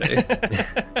overpowered, aren't they?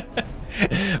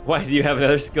 Why, do you have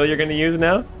another skill you're going to use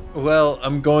now? Well,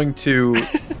 I'm going to...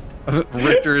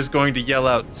 Richter is going to yell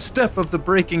out, "Step of the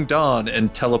Breaking Dawn,"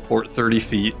 and teleport 30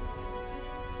 feet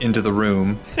into the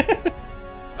room.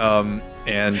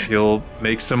 And he'll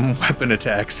make some weapon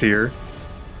attacks here.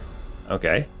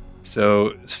 Okay.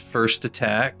 So his first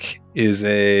attack is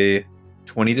a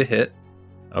 20 to hit.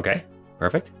 Okay.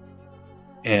 Perfect.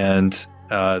 And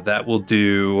that will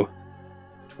do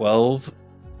 12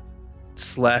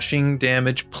 slashing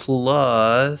damage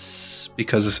plus,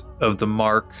 because of the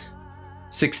mark,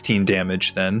 16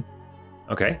 damage then.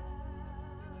 Okay.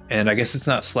 And I guess it's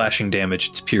not slashing damage,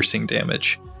 it's piercing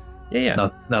damage. Yeah.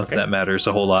 Not that that matters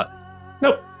a whole lot.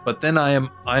 Nope. But then I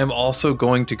am also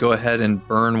going to go ahead and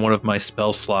burn one of my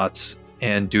spell slots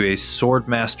and do a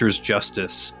Swordmaster's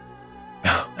Justice.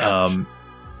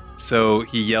 So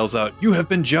he yells out, "You have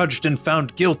been judged and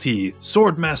found guilty!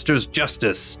 Swordmaster's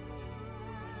Justice!"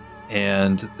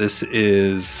 And this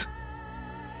is...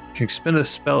 can expend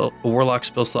a warlock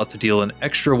spell slot to deal an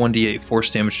extra 1d8 force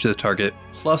damage to the target,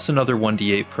 plus another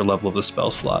 1d8 per level of the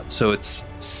spell slot. So it's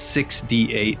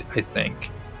 6d8, I think.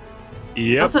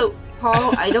 Yep. Also,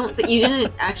 Paul, I don't think you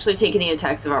didn't actually take any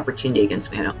attacks of opportunity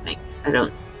against me. I don't think.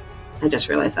 I just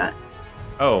realized that.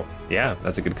 Oh, yeah,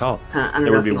 that's a good call. I don't There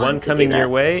know would if be you one wanted to do coming that. your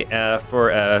way for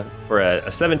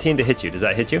a 17 to hit you. Does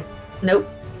that hit you? Nope.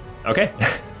 Okay.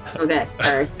 Okay,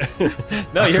 sorry.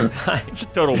 No, you're fine. It's a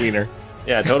total wiener.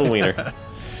 Yeah, total wiener.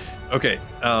 Okay,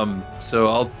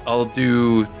 so I'll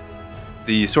do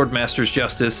the Swordmaster's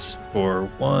Justice for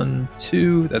 1,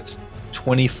 2. That's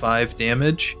 25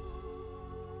 damage,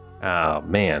 Oh,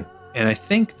 man. and I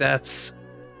think that's.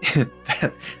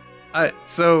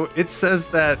 So it says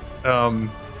that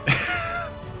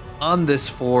on this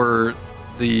for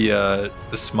the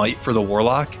smite for the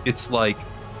warlock, it's like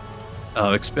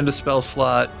expend a spell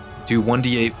slot, do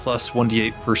 1d8 plus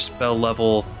 1d8 per spell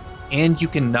level. And you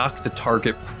can knock the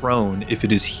target prone if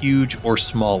it is huge or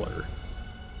smaller.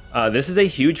 This is a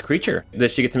huge creature.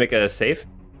 Does she get to make a save?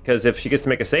 Because if she gets to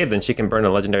make a save, then she can burn a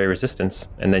legendary resistance.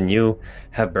 And then you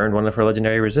have burned one of her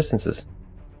legendary resistances.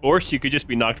 Or she could just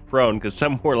be knocked prone, because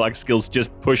some warlock skills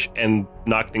just push and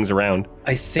knock things around.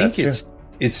 I think That's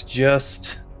it's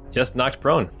just... Just knocked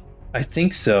prone. I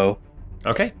think so.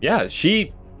 Okay, yeah,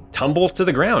 she tumbles to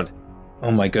the ground.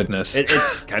 Oh my goodness.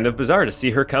 It's kind of bizarre to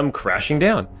see her come crashing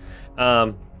down.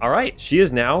 All right, she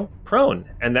is now prone.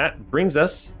 And that brings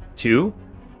us to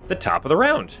the top of the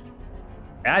round.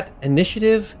 At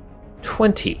initiative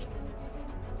 20.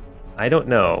 I don't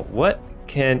know.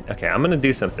 Okay, I'm going to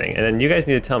do something. And then you guys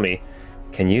need to tell me,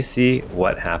 can you see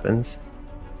what happens?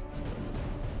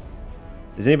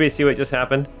 Does anybody see what just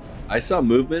happened? I saw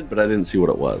movement, but I didn't see what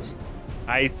it was.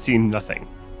 I see nothing.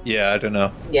 Yeah, I don't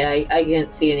know. Yeah, I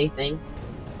didn't see anything.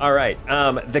 All right,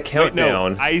 the Wait,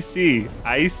 countdown. no, I see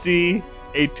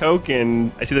a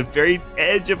token. I see the very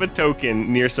edge of a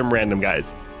token near some random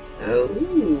guys. Oh.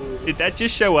 Did that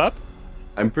just show up?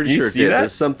 I'm pretty You sure it see did.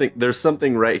 that? There's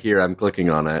something right here. I'm clicking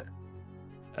on it.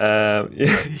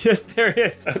 Yes, there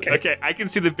is. Okay. Okay, I can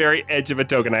see the very edge of a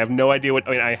token. I have no idea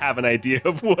I have an idea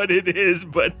of what it is,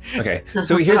 but Okay,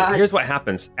 so God. here's what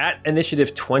happens. At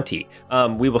initiative 20,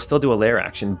 we will still do a lair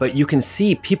action, but you can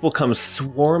see people come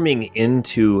swarming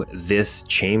into this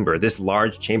chamber, this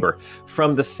large chamber,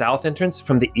 from the south entrance,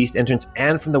 from the east entrance,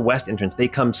 and from the west entrance. They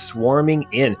come swarming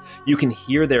in. You can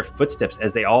hear their footsteps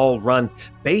as they all run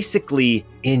basically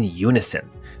in unison.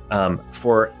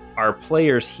 For our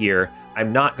players here,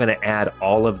 I'm not going to add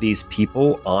all of these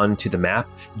people onto the map.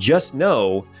 Just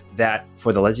know that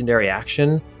for the legendary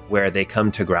action where they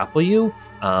come to grapple you,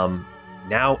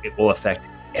 now it will affect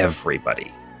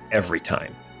everybody, every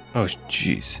time. oh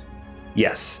jeez.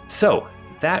 Yes, so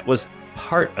that was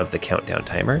part of the countdown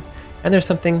timer, and there's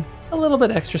something a little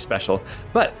bit extra special.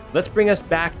 But let's bring us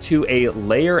back to a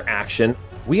layer action.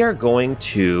 We are going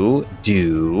to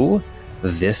do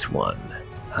this one.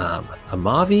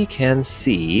 Amavi can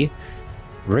see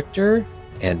Richter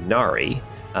and Nari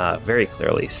very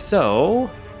clearly. So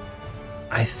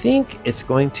I think it's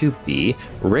going to be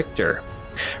Richter.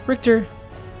 Richter,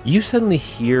 you suddenly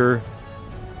hear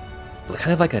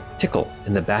kind of like a tickle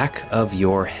in the back of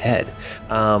your head.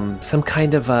 Some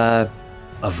kind of a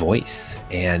voice,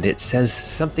 and it says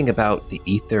something about the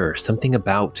ether, something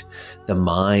about the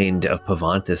mind of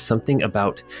Pavantis, something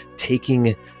about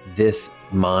taking this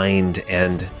mind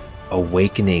and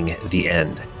awakening the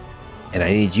end. And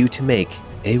I need you to make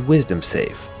a wisdom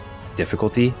save.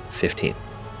 Difficulty 15.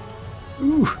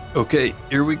 Ooh, okay,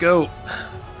 here we go.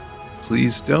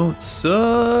 Please don't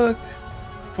suck.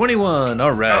 21,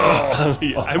 all right.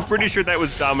 I'm pretty sure that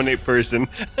was dominate person.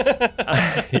 No,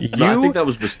 I think that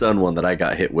was the stun one that I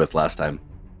got hit with last time.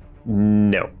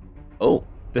 No. Oh.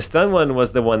 The stun one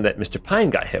was the one that Mr. Pine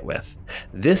got hit with.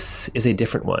 This is a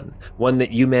different one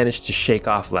that you managed to shake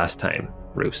off last time,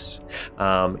 Roos.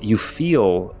 You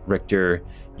feel, Richter,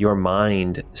 your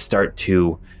mind start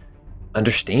to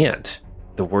understand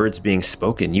the words being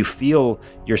spoken. You feel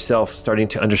yourself starting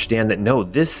to understand that no,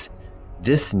 this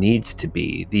needs to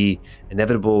be. The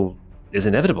inevitable is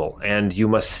inevitable, and you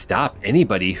must stop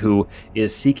anybody who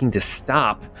is seeking to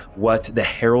stop what the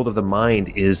Herald of the Mind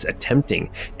is attempting.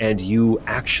 And you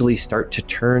actually start to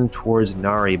turn towards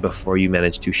Nari before you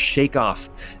manage to shake off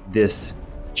this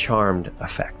charmed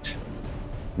effect.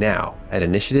 Now, at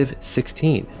initiative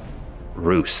 16,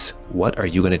 Roos, what are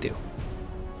you going to do?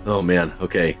 Oh, man.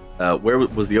 Okay. Where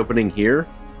was the opening here?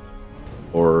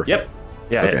 Or Yep.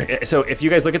 Yeah. Okay. So if you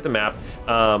guys look at the map,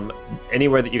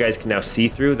 anywhere that you guys can now see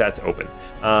through, that's open.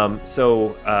 So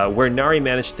where Nari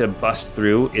managed to bust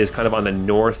through is kind of on the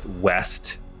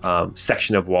northwest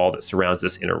section of wall that surrounds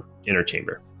this inner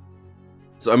chamber.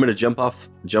 So I'm going to jump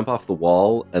off the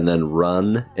wall and then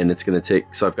run, and it's going to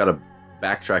take. So I've got to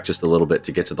backtrack just a little bit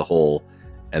to get to the hole,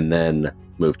 and then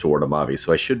move toward Amavi.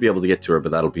 So I should be able to get to her,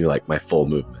 but that'll be like my full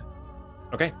movement.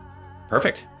 Okay.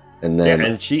 Perfect. And then,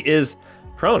 and she is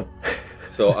prone.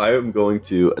 So I am going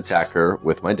to attack her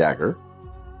with my dagger.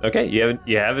 Okay, you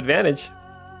have advantage.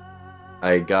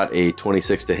 I got a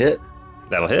 26 to hit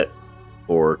That'll hit.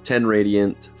 for 10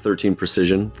 radiant, 13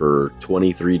 precision for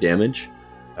 23 damage.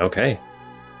 Okay.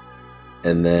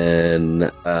 And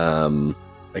then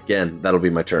again, that'll be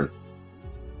my turn.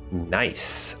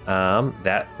 Nice.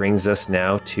 That brings us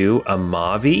now to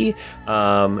Amavi.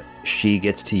 She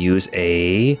gets to use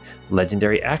a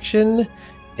legendary action,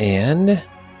 and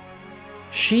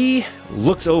she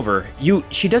looks over.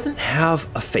 She doesn't have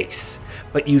a face,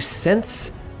 but you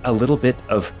sense a little bit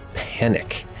of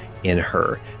panic in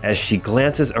her as she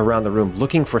glances around the room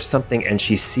looking for something, and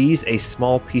she sees a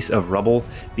small piece of rubble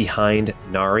behind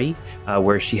Nari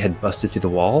where she had busted through the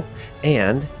wall,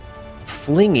 and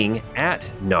flinging at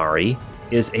Nari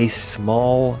is a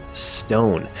small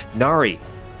stone. Nari,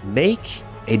 make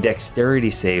a dexterity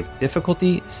save,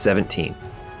 difficulty 17.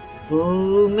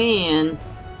 Oh, man.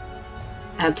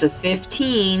 That's a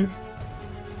 15.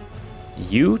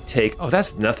 You take,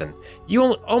 that's nothing.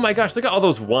 Oh my gosh, look at all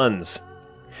those ones.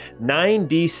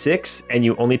 9d6, and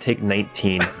you only take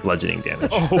 19 bludgeoning damage.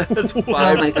 That's Oh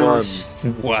my gosh.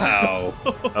 Wow.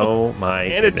 Oh my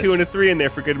And a goodness. 2 and a 3 in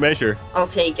there for good measure. I'll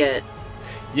take it.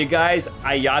 You guys,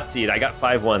 I Yahtzeed. I got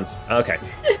 5 ones. Okay.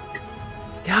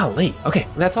 Golly. Okay,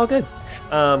 that's all good.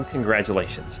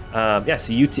 Congratulations. So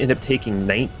you end up taking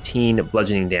 19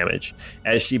 bludgeoning damage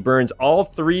as she burns all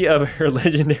 3 of her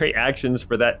legendary actions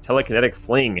for that telekinetic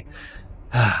fling.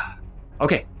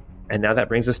 Okay, and now that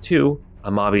brings us to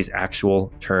Amavi's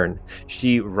actual turn.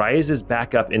 She rises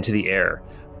back up into the air,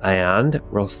 and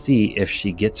we'll see if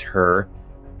she gets her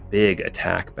big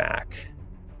attack back.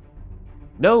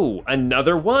 No,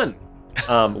 another one.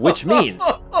 Which means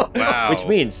Wow. which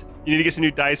means You need to get some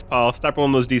new dice, Paul. Stop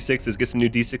rolling those D6s. Get some new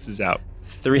D6s out.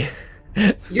 3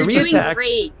 You're 3 doing attacks.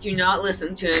 great. Do not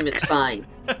listen to him. It's fine.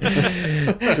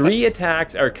 3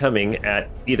 attacks are coming at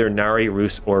either Nari,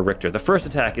 Roos, or Richter. The first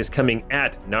attack is coming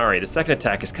at Nari. The second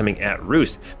attack is coming at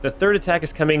Roos. The third attack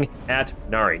is coming at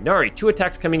Nari. Nari, 2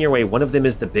 attacks coming your way. One of them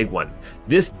is the big one.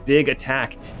 This big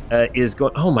attack is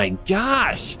going. Oh my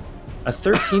gosh! A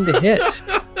 13 to hit.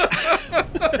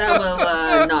 That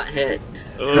will not hit.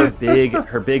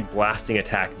 Her big blasting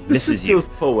attack This misses just you. feels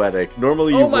poetic.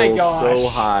 Normally you Oh my roll so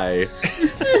gosh. high.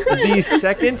 The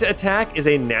second attack is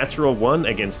a natural 1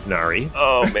 against Nari.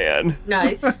 Oh, man.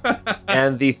 Nice.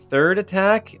 And the third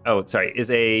attack, that's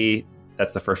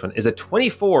the first one, is a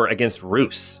 24 against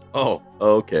Roos. Oh,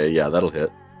 okay. Yeah, that'll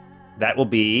hit. That will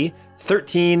be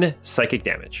 13 psychic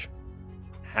damage.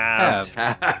 Halved.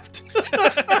 Halved.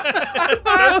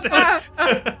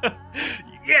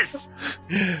 Yes!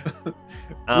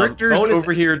 Richter's bonus-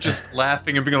 over here just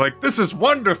laughing and being like, this is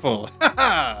wonderful.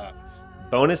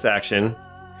 Bonus action.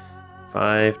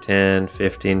 5, 10,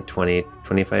 15, 20,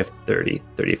 25, 30,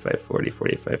 35, 40,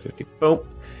 45, 50. Boom.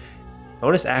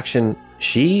 Bonus action.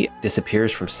 She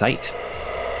disappears from sight.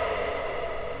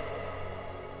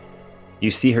 You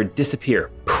see her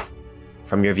disappear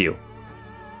from your view.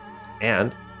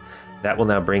 And that will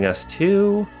now bring us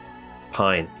to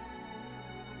Pine.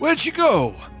 Where'd she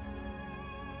go?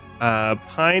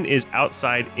 Pine is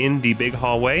outside in the big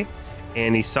hallway,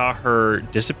 and he saw her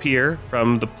disappear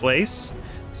from the place.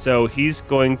 So he's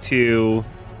going to...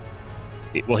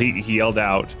 Well, he yelled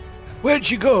out, "Where'd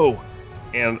she go?"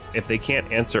 And if they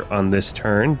can't answer on this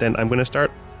turn, then I'm going to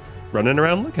start running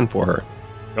around looking for her.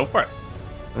 Go for it.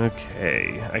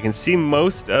 Okay, I can see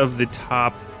most of the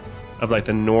top of like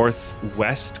the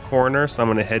northwest corner, so I'm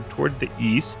going to head toward the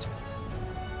east.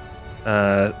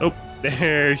 Oh,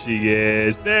 there she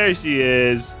is. There she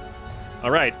is.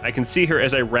 All right, I can see her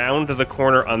as I round the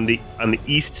corner on the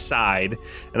east side,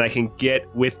 and I can get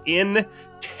within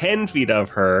 10 feet of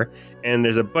her, and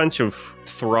there's a bunch of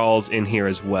thralls in here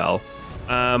as well.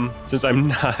 Since I'm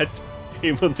not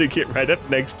able to get right up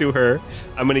next to her,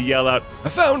 I'm going to yell out, "I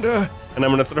found her!" And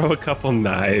I'm going to throw a couple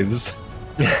knives.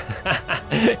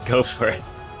 Go for it.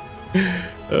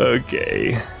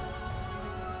 Okay.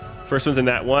 First one's in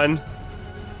that 1.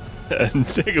 And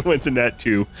second one's in that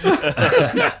 2.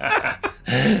 That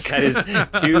is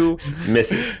 2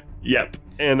 misses. Yep.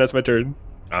 And that's my turn.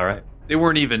 All right. They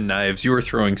weren't even knives. You were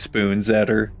throwing spoons at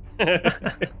her.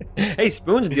 Hey,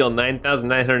 spoons deal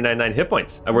 9,999 hit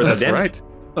points. Worth of That's damage. right.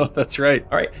 Oh, that's right.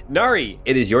 All right. Nari,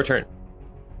 it is your turn.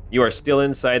 You are still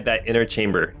inside that inner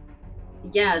chamber.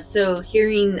 Yeah, so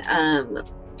hearing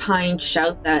Pine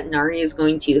shout that, Nari is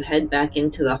going to head back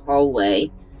into the hallway.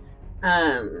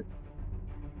 And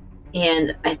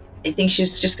I think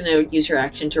she's just going to use her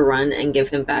action to run and give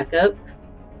him backup.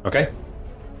 Okay.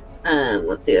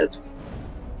 Let's see,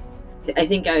 I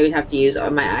think I would have to use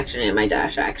my action and my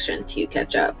dash action to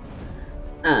catch up.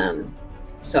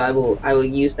 So I will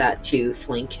use that to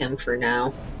flank him for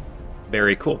now.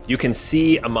 Very cool. You can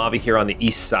see Amavi here on the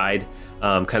east side.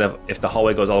 Kind of, if the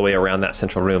hallway goes all the way around that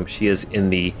central room, she is in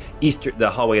the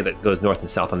hallway that goes north and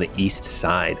south on the east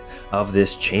side of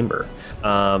this chamber.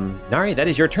 Nari, that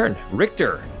is your turn.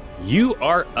 Richter, you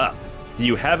are up. Do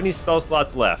you have any spell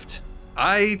slots left?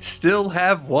 I still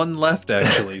have 1 left,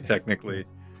 actually, technically.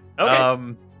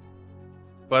 Okay.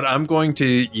 But I'm going to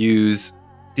use...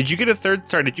 Did you get a third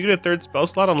spell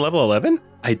slot on level 11?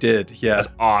 I did, yeah. That's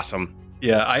awesome.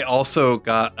 Yeah, I also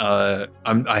got,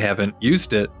 I haven't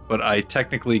used it, but I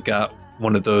technically got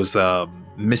one of those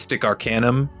Mystic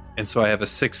Arcanum, and so I have a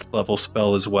 6th level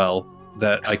spell as well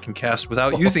that I can cast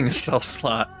without using a spell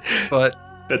slot. But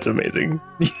That's amazing.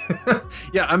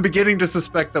 yeah, I'm beginning to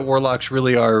suspect that warlocks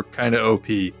really are kind of OP.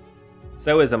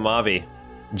 So is Amavi,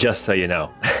 just so you know.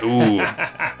 Ooh,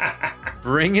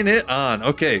 bringing it on.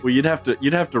 Okay. Well, you'd have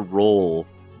to roll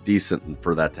decent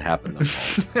for that to happen.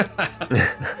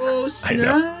 Oh,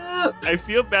 snap! I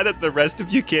feel bad that the rest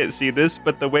of you can't see this,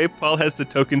 but the way Paul has the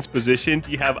tokens positioned,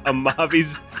 you have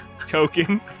Amavi's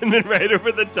token, and then right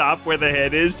over the top where the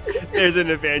head is, there's an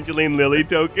Evangeline Lily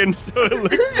token. So it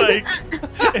looks like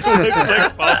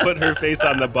Paul put her face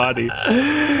on the body.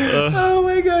 Oh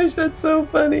my gosh, that's so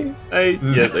funny.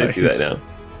 Yes, I see that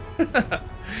now.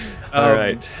 All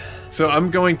right. So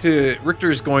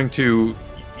Richter's going to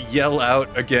yell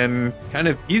out again. Kind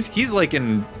of, he's like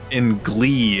in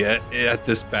glee at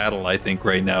this battle, I think,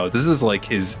 right now. This is like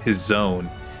his zone.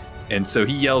 And so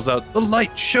he yells out, "The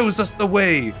light shows us the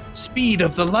way! Speed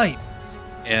of the light!"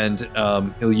 And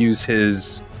he'll use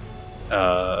his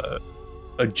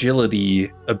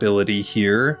agility ability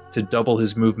here to double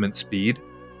his movement speed.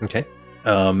 Okay.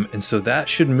 And so that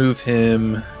should move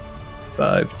him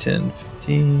 5, 10,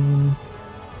 15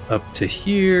 up to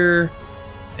here.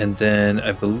 And then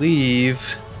I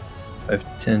believe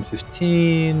 5, 10,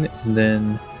 15. And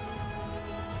then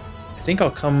I think I'll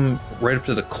come right up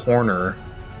to the corner.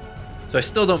 So I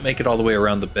still don't make it all the way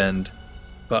around the bend.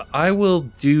 But I will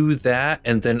do that,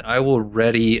 and then I will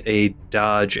ready a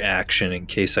dodge action in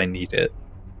case I need it.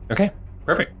 Okay,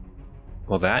 perfect.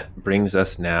 Well, that brings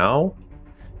us now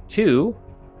to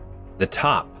the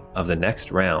top of the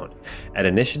next round. At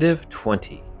initiative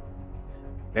 20,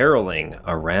 barreling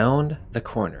around the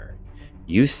corner,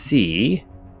 you see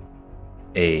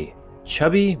a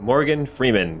chubby Morgan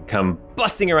Freeman come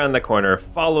busting around the corner,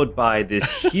 followed by this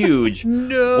huge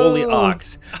woolly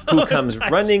ox who comes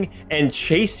running and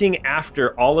chasing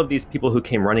after all of these people who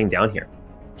came running down here.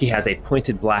 He has a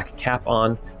pointed black cap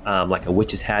on, like a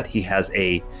witch's hat. He has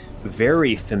a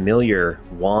very familiar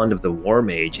wand of the War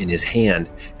Mage in his hand,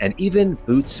 and even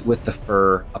boots with the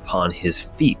fur upon his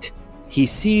feet. He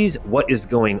sees what is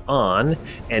going on,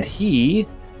 and he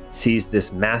sees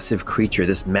this massive creature,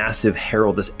 this massive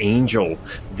herald, this angel,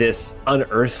 this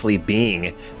unearthly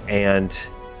being, and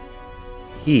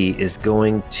he is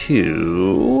going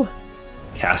to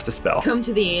cast a spell. Come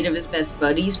to the aid of his best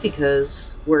buddies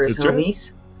because we're his That's right.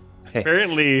 homies.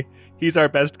 Apparently, he's our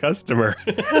best customer.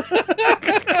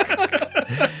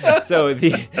 So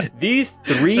these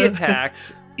 3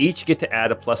 attacks each get to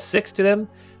add a +6 to them.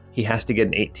 He has to get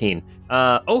an 18.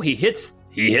 He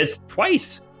hits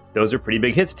twice. Those are pretty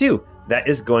big hits too. That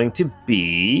is going to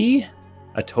be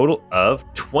a total of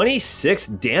 26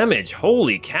 damage.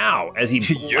 Holy cow, as he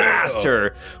blasts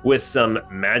her with some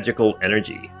magical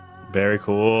energy. Very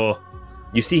cool.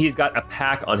 You see he's got a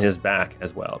pack on his back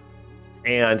as well.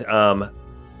 And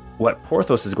what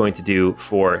Porthos is going to do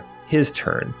for his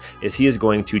turn is he is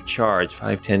going to charge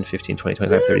 5, 10, 15, 20,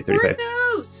 25, 30, 35.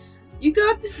 Porthos! You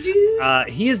got this, dude!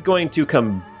 He is going to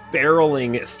come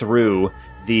barreling through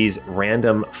these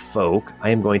random folk.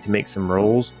 I am going to make some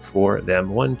rolls for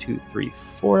them. 1, 2, 3,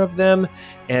 4 of them.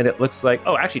 And it looks like,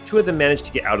 actually 2 of them managed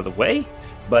to get out of the way,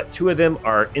 but 2 of them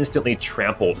are instantly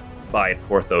trampled by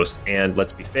Porthos. And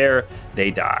let's be fair,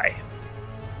 they die.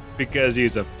 Because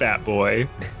he's a fat boy.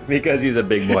 Because he's a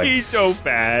big boy. He's so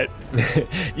fat.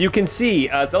 You can see,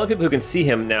 the only people who can see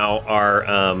him now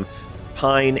are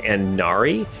Pine and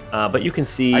Nari, but you can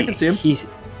see... I can see him.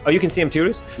 You can see him too,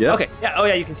 Bruce? Yeah. Okay.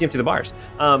 Yeah. You can see him through the bars.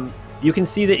 You can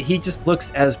see that he just looks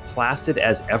as placid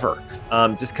as ever,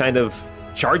 just kind of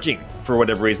charging for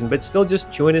whatever reason, but still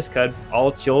just chewing his cud,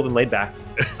 all chilled and laid back.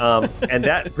 And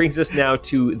that brings us now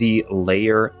to the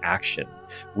layer action.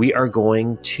 We are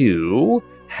going to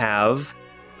have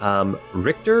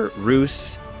Richter,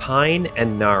 Roos, Pine,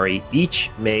 and Nari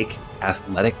each make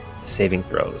athletic saving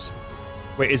throws.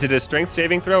 Wait, is it a strength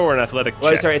saving throw or an athletic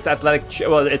check? Sorry, it's athletic.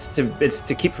 It's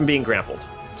to keep from being grappled.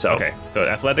 So Okay, so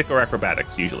athletic or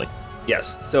acrobatics usually.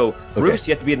 yes. So Okay. Roos,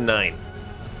 you have to be a 9.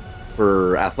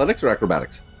 For athletics or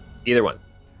acrobatics? Either one.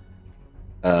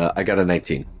 I got a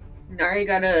 19. Nari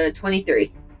got a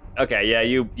 23. Okay, yeah,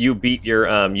 you beat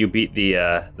your you beat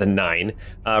the 9.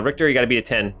 Richter, you got to beat a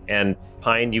 10, and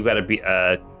Pine, you got to beat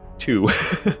a 2.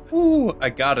 Ooh, I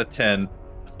got a 10.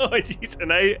 Oh jeez,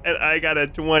 and I got a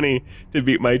 20 to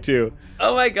beat my 2.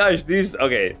 Oh my gosh, these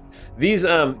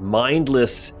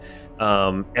mindless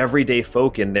everyday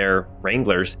folk in their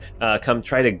Wranglers come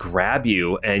try to grab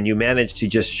you, and you manage to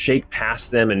just shake past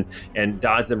them and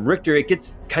dodge them. Richter, it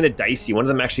gets kind of dicey. One of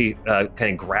them actually kind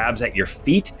of grabs at your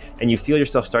feet, and you feel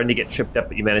yourself starting to get tripped up,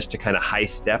 but you manage to kind of high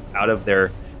step out of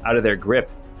their grip,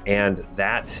 and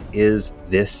that is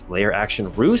this layer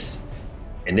action. Roos,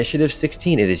 initiative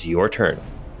 16. It is your turn.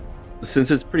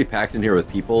 Since it's pretty packed in here with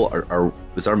people,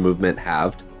 is our movement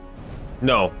halved?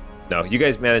 No, you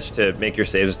guys managed to make your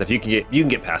saves and stuff. You can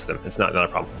get past them. It's not a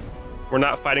problem. We're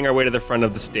not fighting our way to the front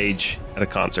of the stage at a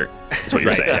concert. That's what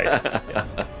you're saying.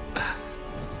 Yes.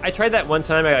 I tried that one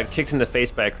time. I got kicked in the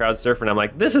face by a crowd surfer, and I'm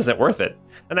like, this isn't worth it.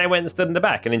 And I went and stood in the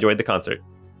back and enjoyed the concert.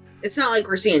 It's not like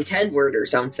we're seeing Tedward or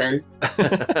something.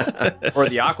 Or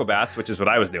the Aquabats, which is what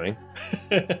I was doing.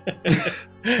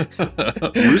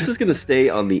 Roos is going to stay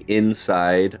on the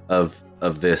inside of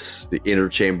the inner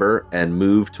chamber and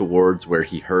move towards where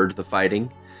he heard the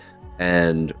fighting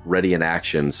and ready in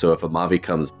action. So if Amavi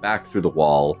comes back through the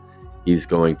wall, he's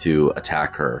going to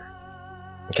attack her.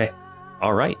 Okay.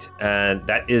 All right. And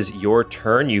that is your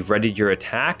turn. You've readied your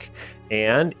attack,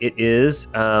 and it is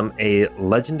a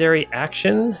legendary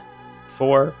action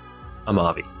for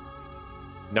Amavi.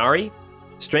 Nari,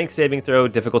 strength saving throw,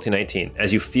 difficulty 19,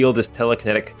 as you feel this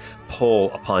telekinetic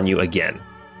pull upon you again.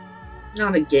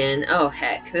 Not again. Oh,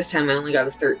 heck. This time I only got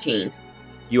a 13.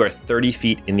 You are 30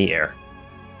 feet in the air.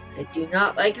 I do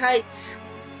not like heights.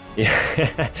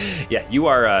 Yeah, yeah. You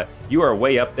are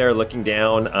way up there, looking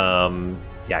down.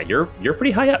 Yeah, you're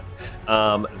pretty high up.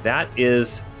 That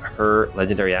is her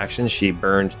legendary action. She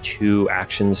burned 2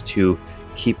 actions to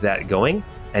keep that going,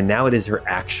 and now it is her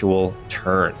actual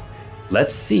turn.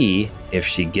 Let's see if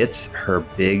she gets her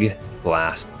big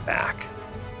blast back.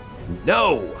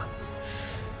 No.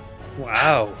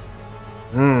 Wow.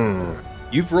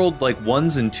 You've rolled like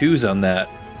 1s and 2s on that.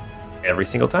 Every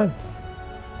single time.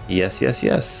 Yes.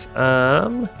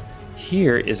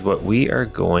 Here is what we are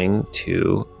going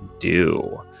to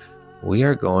do. We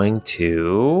are going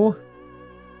to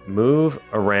move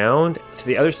around to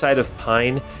the other side of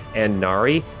Pine and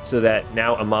Nari so that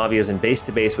now Amavi is in base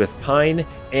to base with Pine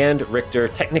and Richter,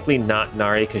 technically not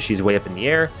Nari because she's way up in the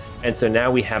air. And so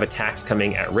now we have attacks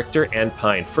coming at Richter and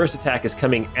Pine. First attack is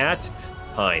coming at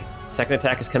Pine. Second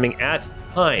attack is coming at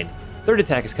Pine. Third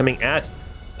attack is coming at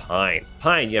Pine.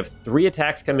 Pine, you have 3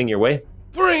 attacks coming your way.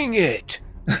 Bring it!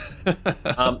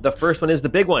 The first one is the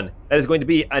big one. That is going to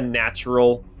be a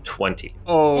natural 20.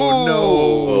 Oh no!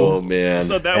 Oh man.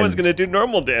 So that was going to do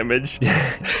normal damage.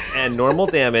 And normal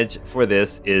damage for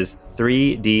this is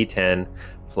 3d10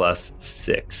 plus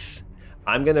 6.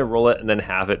 I'm going to roll it and then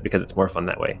halve it because it's more fun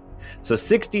that way. So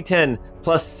 6d10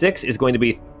 plus 6 is going to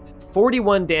be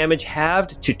 41 damage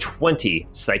halved to 20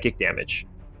 psychic damage.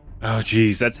 Oh,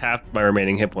 geez. That's half my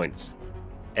remaining hit points.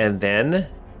 And then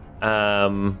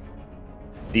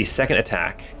the second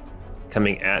attack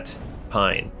coming at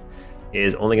Pine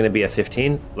is only going to be a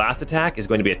 15. Last attack is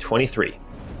going to be a 23.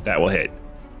 That will hit.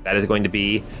 That is going to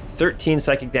be 13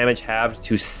 psychic damage halved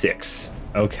to 6.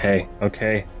 Okay.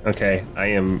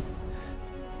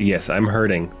 Yes, I'm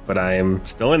hurting, but I am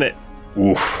still in it.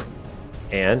 Oof.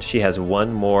 And she has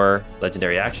one more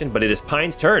legendary action, but it is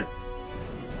Pine's turn.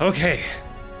 Okay.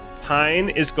 Pine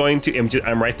is going to...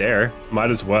 I'm right there.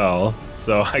 Might as well.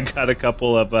 So I got a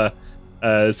couple of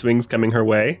swings coming her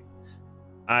way.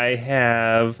 I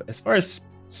have... As far as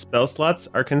spell slots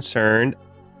are concerned,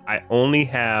 I only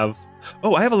have...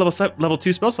 Oh, I have a level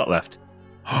 2 spell slot left.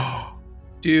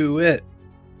 Do it.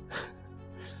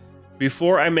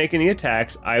 Before I make any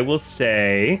attacks, I will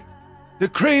say... The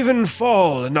Craven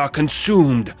fall and are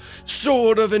consumed.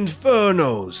 Sword of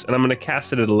Infernos. And I'm going to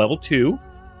cast it at a level 2.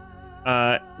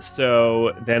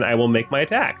 So then I will make my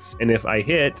attacks. And if I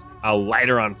hit, I'll light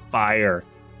her on fire.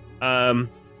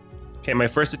 Okay, my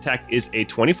first attack is a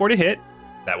 24 to hit.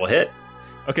 That will hit.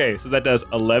 Okay, so that does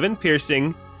 11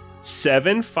 piercing,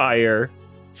 7 fire,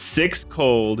 6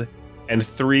 cold, and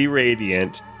 3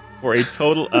 radiant for a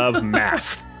total of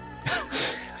math.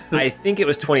 I think it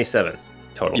was 27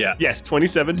 total. Yeah. Yes,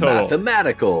 27 total.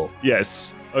 Mathematical.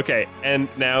 Yes. Okay, and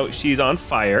now she's on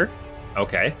fire,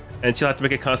 Okay. and she'll have to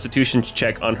make a constitution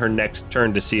check on her next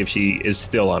turn to see if she is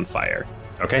still on fire.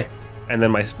 Okay. And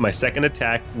then my second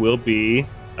attack will be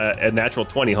a natural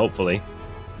 20, hopefully.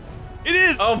 It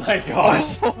is! Oh my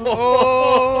gosh.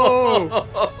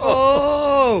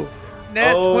 Oh!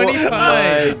 Nat Oh 25.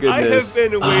 my goodness. I have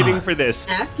been waiting for this.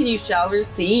 Ask and you shall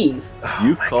receive.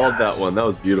 You called that one. That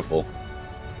was beautiful.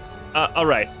 All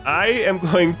right, I am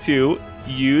going to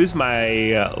use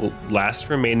my last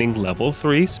remaining level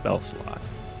 3 spell slot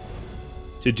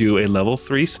to do a level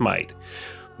 3 smite,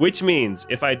 which means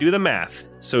if I do the math,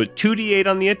 so 2d8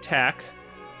 on the attack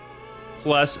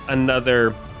plus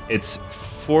another, it's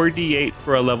 4d8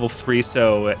 for a level 3,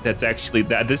 so that's actually,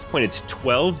 at this point it's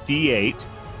 12d8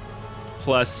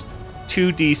 plus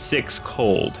 2d6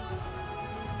 cold.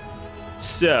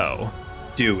 So,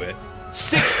 Do it.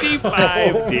 65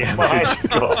 damage.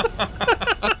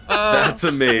 That's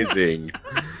amazing.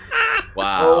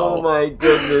 Wow. Oh my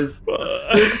goodness.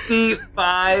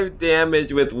 65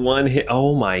 damage with one hit.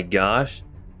 Oh my gosh.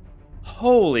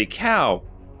 Holy cow.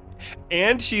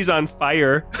 And she's on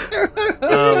fire.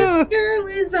 This girl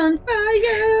is on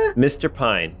fire. Mr.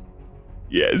 Pine,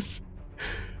 Yes.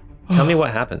 tell me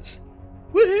what happens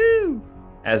Woohoo!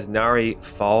 as Nari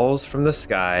falls from the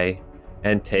sky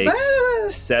and takes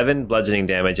 7 bludgeoning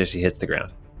damage as she hits the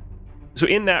ground. So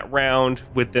in that round,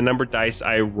 with the number dice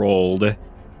I rolled,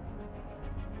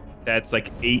 that's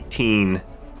like 18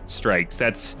 strikes.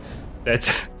 That's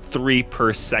 3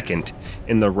 per second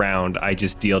in the round I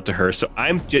just deal to her. So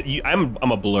I'm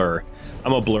a blur.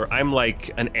 I'm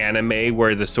like an anime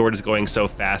where the sword is going so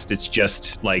fast it's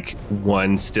just like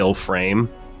one still frame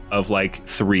of like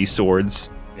 3 swords.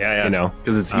 Yeah. You know,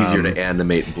 Because it's easier to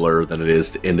animate blur than it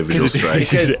is to individual strikes.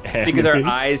 Because our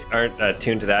eyes aren't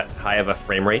tuned to that high of a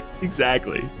frame rate.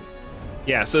 Exactly.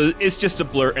 Yeah, so it's just a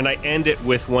blur, and I end it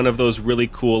with one of those really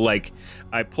cool, like,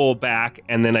 I pull back,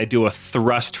 and then I do a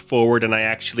thrust forward, and I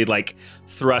actually, like,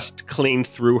 thrust clean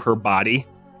through her body,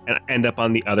 and end up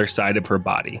on the other side of her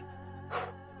body.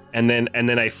 And then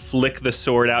I flick the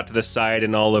sword out to the side,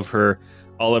 and all of her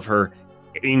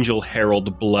Angel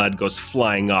Herald blood goes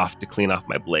flying off to clean off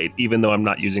my blade, even though I'm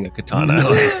not using a katana.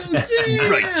 Nice. Oh,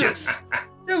 damn. Righteous.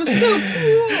 That was so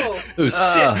cool. It was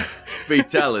sick.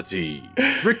 Fatality.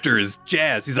 Richter is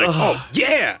jazzed. He's like, oh,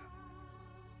 yeah.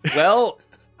 Well,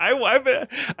 I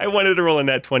wanted to roll a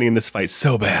nat 20 in this fight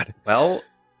so bad. well,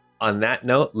 on that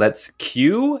note, let's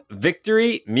cue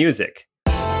victory music.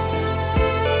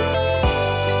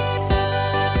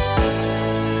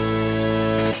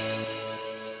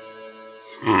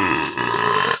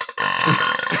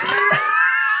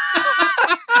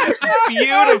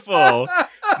 beautiful.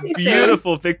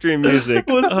 Beautiful victory music.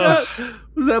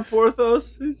 Was that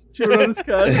Porthos? He's chewing on his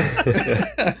cut.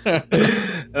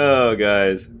 Oh,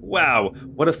 guys. Wow.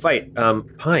 What a fight.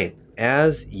 Pine,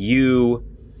 as you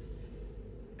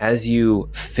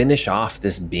finish off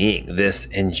this being, this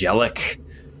angelic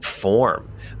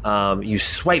form, you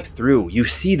swipe through, you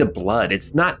see the blood.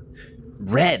 It's not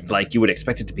red like you would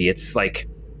expect it to be. It's like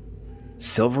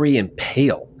silvery and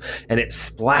pale, and it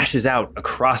splashes out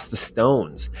across the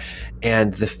stones,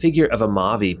 and the figure of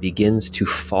Amavi begins to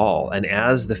fall. And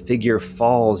as the figure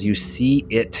falls, you see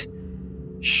it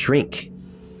shrink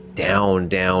down,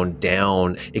 down,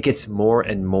 down. It gets more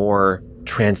and more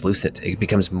translucent. It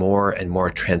becomes more and more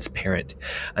transparent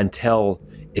until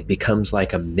it becomes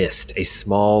like a mist, a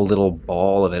small little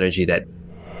ball of energy that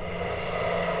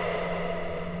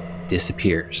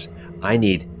disappears. I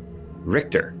need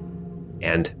Richter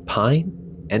and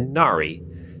Pine and Nari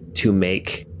to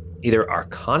make either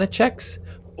Arcana checks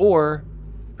or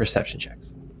perception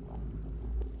checks.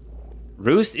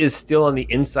 Roos is still on the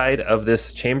inside of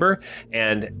this chamber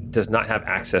and does not have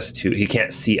access to, he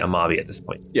can't see Amavi at this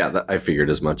point. Yeah, I figured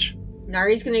as much.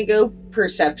 Nari's gonna go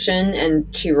perception,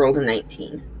 and she rolled a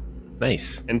 19.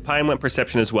 Nice. And Pine went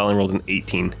perception as well and rolled an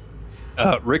 18.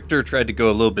 Richter tried to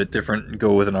go a little bit different and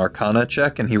go with an Arcana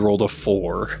check, and he rolled a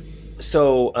 4.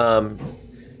 So,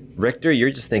 Richter,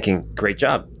 you're just thinking, great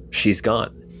job, she's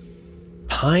gone.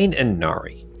 Pine and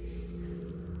Nari,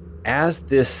 as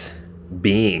this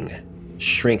being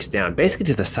shrinks down, basically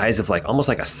to the size of like almost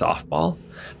like a softball,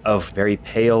 of very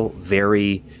pale,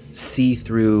 very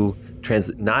see-through,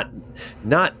 not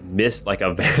mist like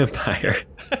a vampire.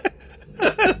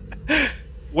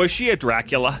 Was she a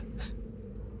Dracula?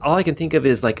 All I can think of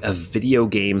is like a video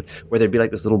game where there'd be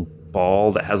like this little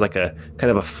ball that has like a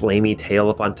kind of a flamey tail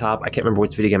up on top. I can't remember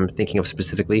which video game I'm thinking of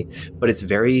specifically, but it's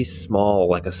very small,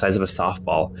 like the size of a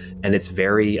softball, and it's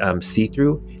very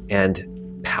see-through and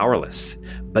powerless.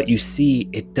 But you see,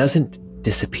 it doesn't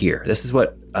disappear. This is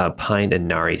what Pine and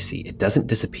Nari see. It doesn't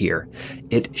disappear.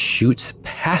 It shoots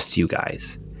past you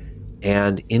guys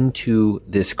and into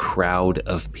this crowd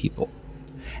of people.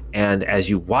 And as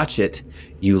you watch it,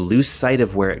 you lose sight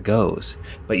of where it goes,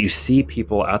 but you see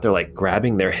people out there like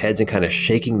grabbing their heads and kind of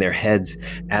shaking their heads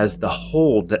as the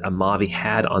hold that Amavi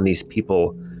had on these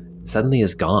people suddenly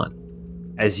is gone.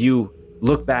 As you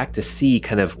look back to see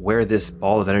kind of where this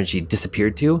ball of energy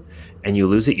disappeared to, and you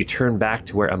lose it, you turn back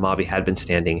to where Amavi had been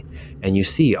standing, and you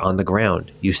see on the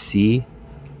ground, you see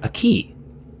a key.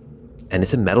 And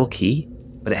it's a metal key,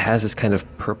 but it has this kind of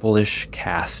purplish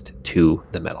cast to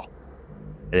the metal.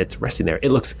 And it's resting there. It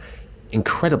looks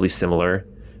incredibly similar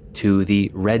to the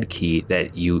red key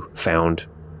that you found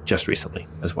just recently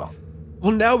as well.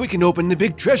 Well, now we can open the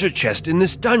big treasure chest in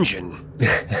this dungeon.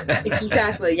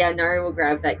 Exactly. Yeah, Nari will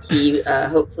grab that key,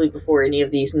 hopefully before any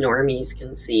of these normies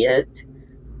can see it.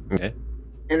 Okay.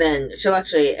 And then she'll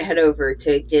actually head over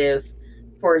to give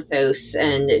Porthos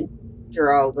and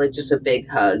Gerald like just a big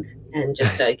hug and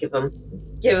just say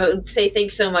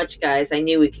thanks so much, guys. I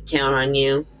knew we could count on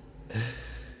you.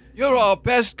 You're our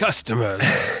best customers.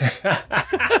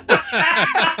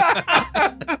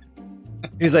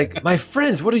 He's like, my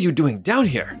friends, what are you doing down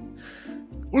here?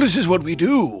 Well, this is what we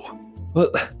do. Well,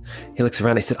 he looks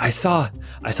around. He said, I saw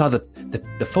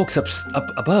the folks up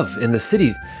above in the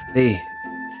city.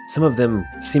 Some of them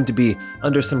seem to be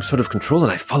under some sort of control,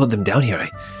 and I followed them down here.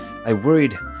 I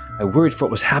worried for what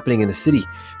was happening in the city.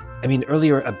 I mean,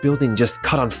 earlier a building just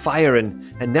caught on fire,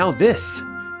 and now this.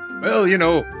 Well,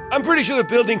 I'm pretty sure the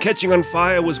building catching on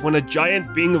fire was when a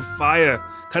giant being of fire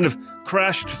kind of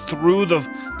crashed through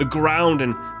the ground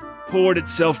and poured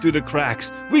itself through the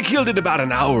cracks. We killed it about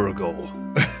an hour ago.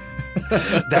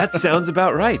 That sounds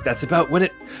about right. That's about when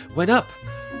it went up.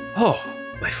 Oh,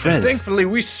 my friends. And thankfully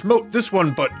we smote this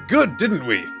one, but good, didn't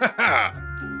we?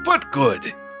 But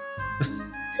good.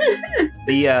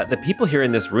 The people here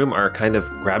in this room are kind of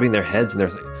grabbing their heads, and they're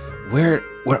like, where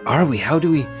are we? How do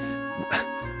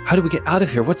we get out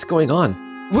of here? What's going on?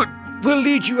 We'll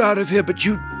lead you out of here, but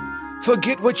you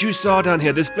forget what you saw down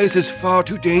here. This place is far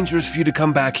too dangerous for you to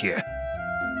come back here.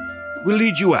 We'll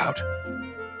lead you out.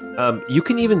 You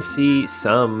can even see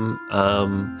some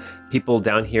people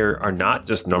down here are not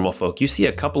just normal folk. You see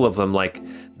a couple of them like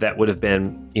that would have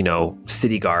been,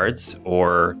 city guards,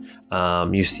 or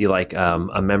you see like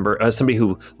a member, somebody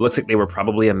who looks like they were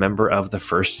probably a member of the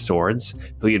First Swords,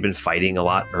 who you'd been fighting a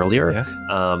lot earlier. Yeah.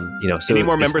 So any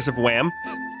more members of Wham?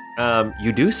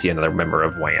 You do see another member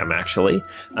of Wham, actually.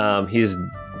 He's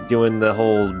doing the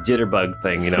whole jitterbug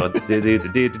thing,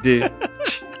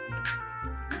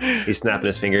 He's snapping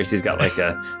his fingers. He's got like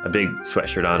a big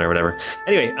sweatshirt on or whatever.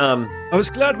 Anyway, I was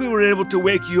glad we were able to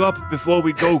wake you up before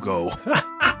we go. We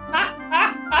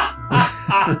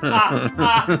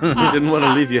didn't want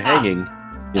to leave you hanging,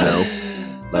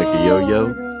 like a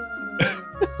yo-yo.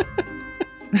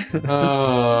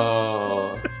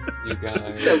 Oh, you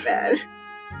guys. So bad.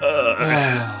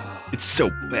 It's so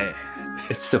bad.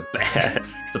 It's so bad.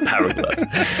 The power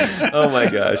glove. Oh my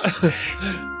gosh.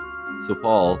 So,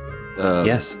 Paul,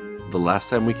 Yes. the last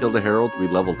time we killed a herald, we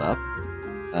leveled up.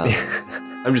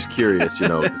 I'm just curious,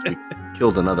 because we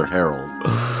killed another herald.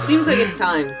 Seems like it's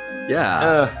time.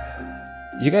 Yeah.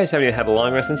 You guys haven't even had a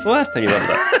long rest since the last time you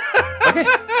leveled up. Okay.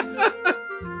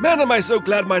 Man, am I so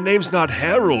glad my name's not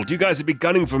Harold. You guys would be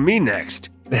gunning for me next.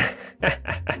 All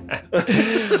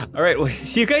right. Well,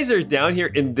 so you guys are down here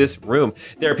in this room.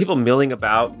 There are people milling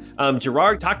about.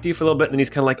 Gerard talked to you for a little bit, and then he's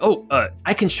kind of like,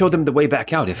 I can show them the way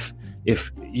back out.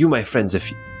 If you, my friends,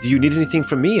 do you need anything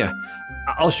from me?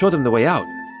 I'll show them the way out.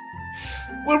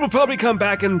 Well, we'll probably come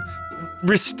back and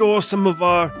restore some of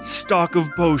our stock of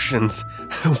potions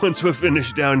once we're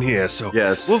finished down here. So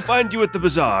Yes. we'll find you at the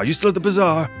bazaar. You still at the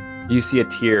bazaar? You see a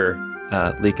tear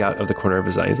leak out of the corner of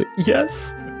his eye. He's like,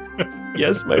 yes.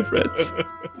 Yes, my friends.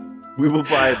 We will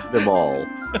buy them all.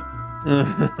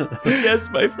 Yes,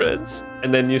 my friends.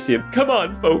 And then you see him, come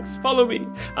on, folks, follow me.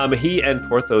 He and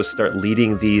Porthos start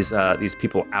leading these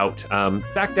people out,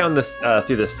 back down this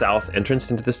through the south entrance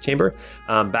into this chamber,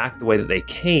 back the way that they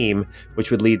came,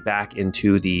 which would lead back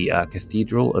into the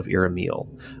Cathedral of Iramil.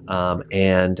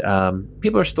 And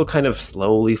people are still kind of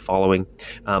slowly following,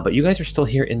 but you guys are still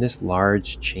here in this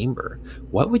large chamber.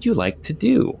 What would you like to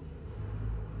do?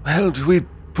 Well, we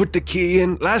put the key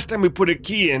in. Last time we put a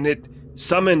key in, it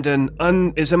summoned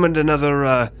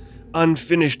another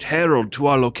unfinished herald to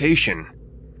our location.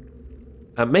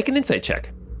 Make an insight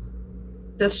check.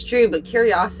 That's true, but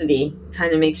curiosity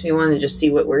kind of makes me want to just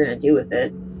see what we're going to do with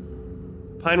it.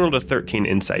 Pine rolled a 13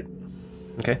 insight.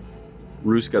 Okay.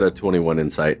 Roos got a 21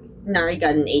 insight. Nari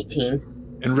got an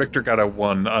 18. And Richter got a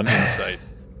 1 on insight.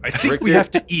 I think we Richter-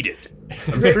 have to eat it.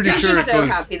 I'm pretty Rictor's sure just it so was.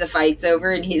 happy the fight's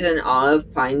over and he's in awe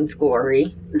of Pine's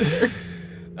glory.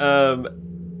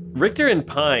 Richter and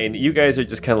Pine, you guys are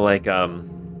just kind of like,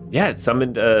 it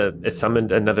summoned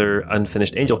another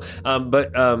unfinished angel.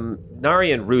 But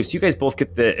Nari and Roos, you guys both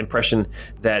get the impression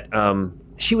that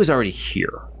she was already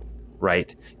here,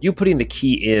 right? You putting the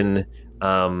key in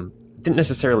didn't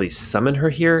necessarily summon her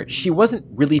here. She wasn't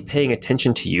really paying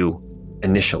attention to you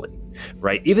initially,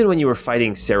 right? Even when you were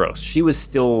fighting Saros, she was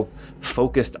still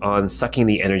focused on sucking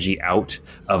the energy out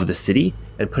of the city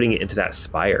and putting it into that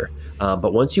spire.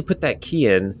 But once you put that key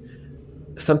in,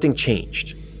 something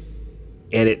changed,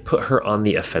 and it put her on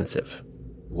the offensive,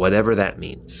 whatever that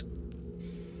means.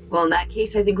 Well, in that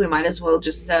case, I think we might as well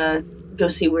just go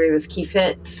see where this key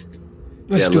fits.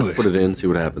 Let's put it in, see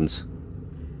what happens.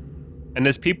 And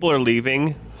as people are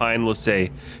leaving, Pine will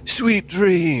say, "Sweet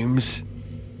dreams,"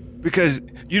 because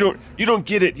you don't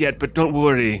get it yet, but don't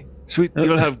worry.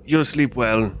 You'll sleep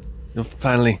well. You'll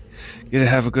finally get to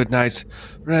have a good night's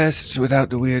rest without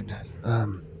the weird.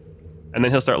 And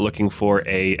then he'll start looking for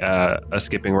a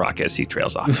skipping rock as he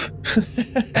trails off.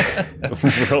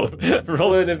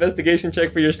 roll an investigation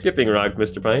check for your skipping rock,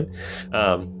 Mr. Pine.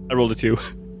 I rolled a 2.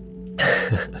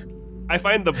 I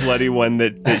find the bloody one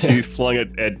that she flung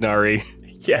at Nari.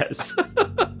 Yes.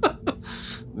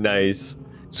 Nice.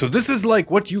 So this is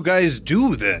like what you guys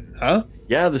do then, huh?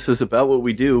 Yeah, this is about what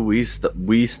we do. We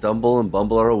stumble and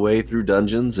bumble our way through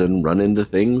dungeons and run into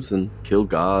things and kill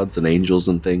gods and angels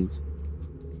and things.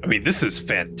 I mean, this is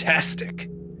fantastic.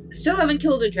 Still haven't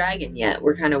killed a dragon yet.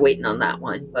 We're kind of waiting on that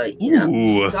one, but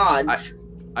Ooh. gods.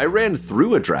 I ran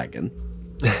through a dragon.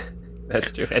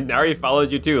 That's true. And Nari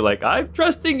followed you too, like, I'm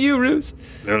trusting you, Roos.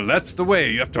 Well, that's the way.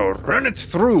 You have to run it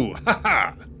through. Ha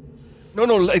ha. No,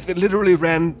 like they literally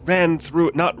ran through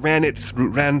it, not ran it through,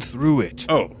 ran through it.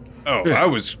 Oh, I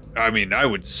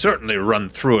would certainly run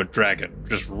through a dragon.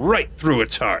 Just right through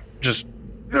its heart. Just,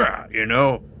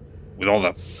 with all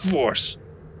the force.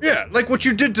 Yeah, like what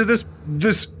you did to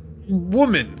this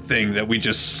woman thing that we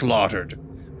just slaughtered.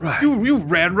 Right. You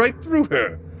ran right through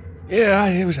her. Yeah, I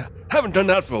haven't done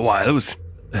that for a while. It was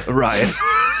a riot.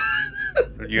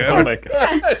 You Oh haven't- my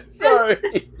god.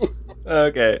 Sorry.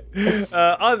 Okay.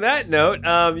 On that note,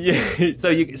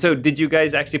 so did you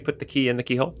guys actually put the key in the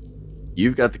keyhole?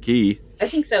 You've got the key. I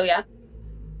think so, yeah.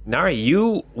 Nari,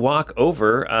 you walk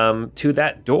over to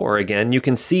that door again. You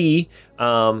can see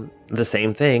the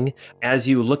same thing. As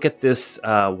you look at this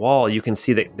wall, you can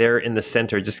see that there in the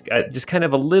center, just kind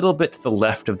of a little bit to the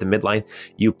left of the midline,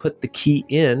 you put the key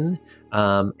in.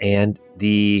 and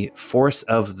the force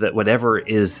of the whatever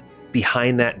is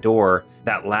behind that door,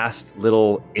 that last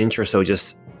little inch or so,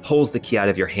 just pulls the key out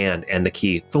of your hand, and the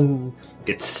key thung,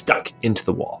 gets stuck into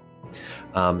the wall.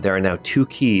 There are now 2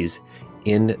 keys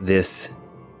in this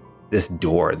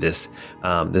door, this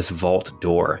vault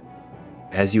door.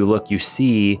 As you look, you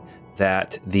see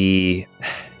that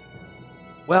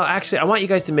well, actually, I want you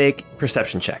guys to make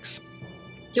perception checks.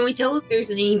 Can we tell if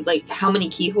there's any, like, how many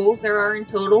keyholes there are in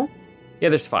total? Yeah,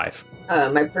 there's 5.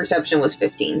 My perception was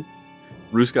 15.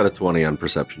 Roos got a 20 on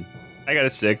perception. I got a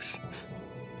 6.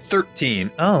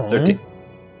 13. Oh. 13.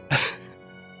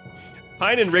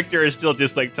 Pine and Richter are still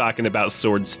just like talking about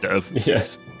sword stuff.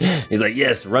 Yes. He's like,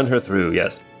 yes, run her through,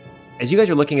 yes. As you guys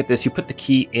are looking at this, you put the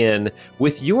key in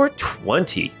with your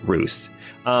 20, Roos.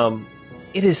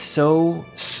 It is so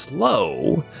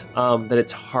slow that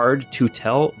it's hard to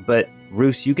tell, but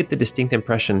Roos, you get the distinct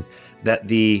impression that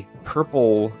the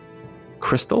purple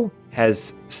crystal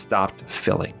has stopped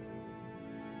filling.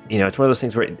 You know, it's one of those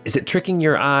things where, is it tricking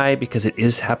your eye because it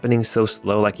is happening so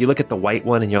slow? Like, you look at the white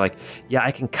one and you're like, yeah,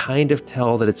 I can kind of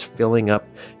tell that it's filling up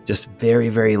just very,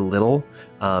 very little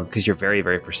because you're very,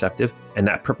 very perceptive. And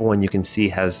that purple one you can see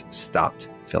has stopped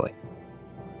filling.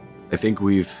 I think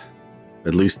we've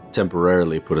at least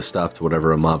temporarily put a stop to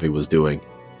whatever Amavi was doing.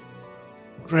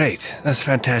 Great. That's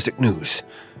fantastic news.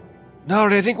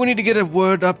 Nari, I think we need to get a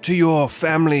word up to your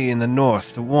family in the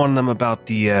north to warn them about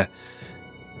the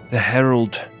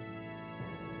herald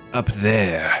up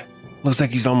there. Looks like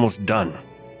he's almost done.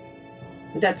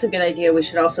 That's a good idea. We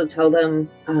should also tell them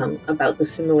about the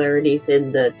similarities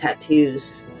in the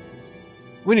tattoos.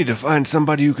 We need to find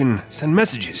somebody who can send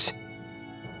messages.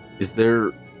 Is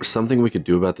there something we could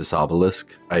do about this obelisk?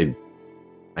 I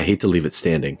hate to leave it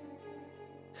standing.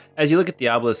 As you look at the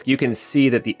obelisk, you can see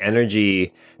that the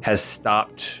energy has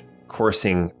stopped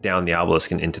coursing down the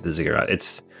obelisk and into the ziggurat.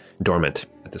 It's dormant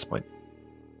at this point.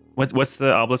 What's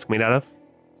the obelisk made out of?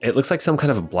 It looks like some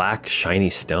kind of black, shiny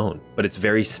stone, but it's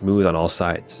very smooth on all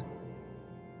sides.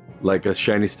 Like a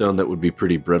shiny stone that would be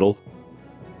pretty brittle.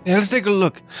 Yeah, let's take a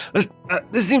look.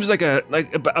 This seems like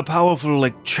a powerful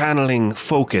channeling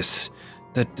focus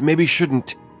that maybe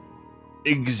shouldn't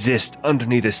exist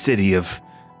underneath a city of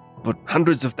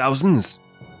hundreds of thousands.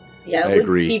 Yeah, I it would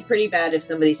agree. be pretty bad if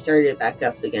somebody started it back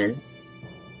up again.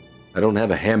 I don't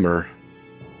have a hammer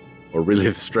or really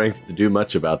the strength to do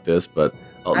much about this, but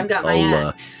I've got my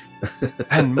axe.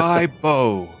 And my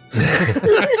bow.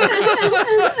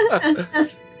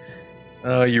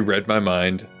 Oh, you read my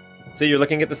mind. So you're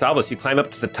looking at this obelisk. You climb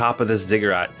up to the top of this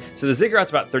ziggurat. So the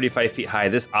ziggurat's about 35 feet high.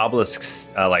 This obelisk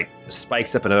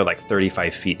spikes up another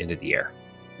 35 feet into the air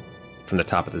from the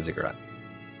top of the ziggurat.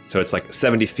 So it's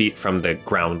 70 feet from the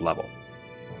ground level.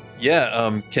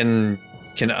 Yeah, can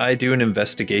I do an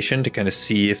investigation to kind of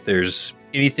see if there's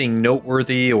anything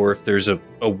noteworthy or if there's a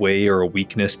way or a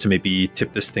weakness to maybe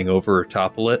tip this thing over or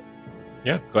topple it?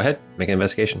 Yeah, go ahead. Make an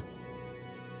investigation.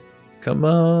 Come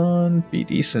on, be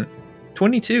decent.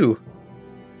 22.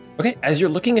 Okay, as you're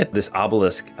looking at this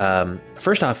obelisk,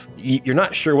 first off, you're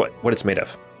not sure what it's made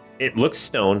of. It looks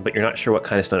stone, but you're not sure what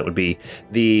kind of stone it would be.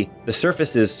 The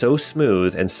surface is so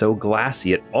smooth and so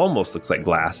glassy, it almost looks like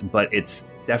glass, but it's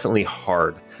definitely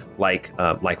hard, like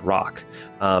rock.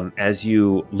 As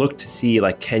you look to see,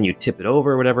 can you tip it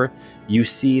over or whatever, you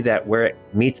see that where it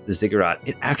meets the ziggurat,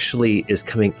 it actually is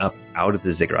coming up out of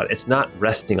the ziggurat. It's not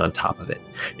resting on top of it.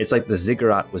 It's like the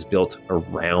ziggurat was built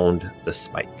around the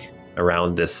spike,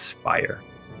 around this spire.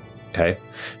 Okay,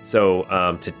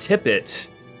 so to tip it,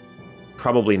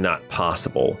 probably not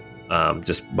possible,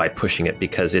 just by pushing it,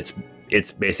 because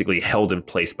it's basically held in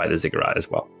place by the ziggurat as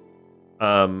well.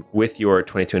 With your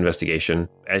 22 investigation,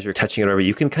 as you're touching it over,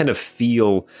 you can kind of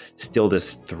feel still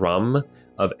this thrum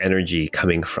of energy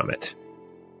coming from it.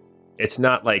 It's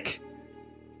not like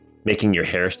making your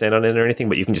hair stand on it or anything,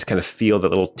 but you can just kind of feel the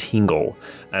little tingle.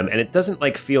 And it doesn't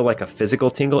feel like a physical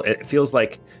tingle. It feels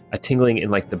like a tingling in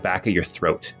the back of your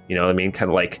throat. You know what I mean? Kind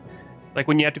of like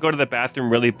when you have to go to the bathroom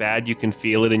really bad, you can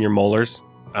feel it in your molars.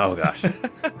 Oh gosh.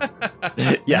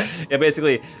 yeah.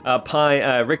 Basically,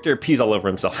 Richter pees all over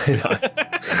himself.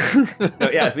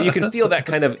 But you can feel that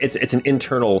kind of. It's an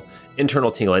internal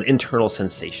tingle, an internal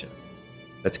sensation.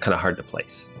 That's kind of hard to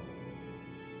place.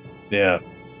 Yeah.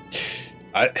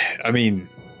 I mean,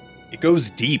 it goes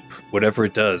deep, whatever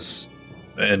it does.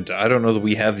 And I don't know that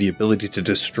we have the ability to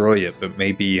destroy it, but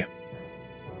maybe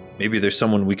there's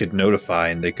someone we could notify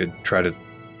and they could try to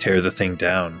tear the thing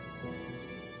down.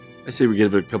 I say we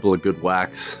give it a couple of good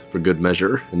whacks for good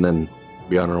measure, and then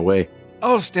be on our way.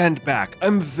 I'll stand back.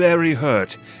 I'm very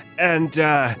hurt. And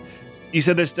You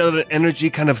said there's still an energy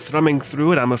kind of thrumming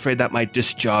through it. I'm afraid that might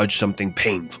discharge something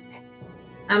painful.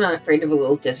 I'm not afraid of a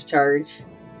little discharge.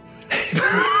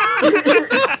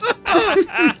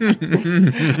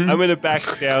 I'm gonna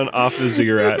back down off the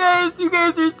ziggurat. You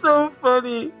guys are so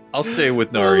funny. I'll stay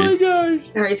with Nari. gosh.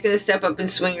 Nari's gonna step up and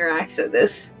swing her axe at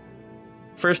this.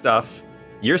 First off,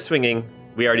 you're swinging.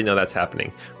 We already know that's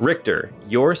happening. Richter,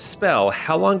 your spell,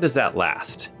 how long does that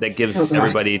last? That gives Oh, God.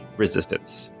 everybody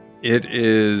resistance. It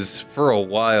is for a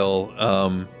while,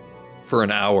 for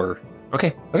an hour.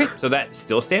 Okay, so that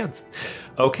still stands.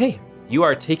 Okay, you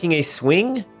are taking a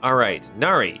swing. All right,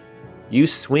 Nari, you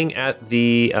swing at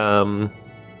the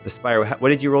spire. What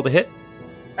did you roll to hit?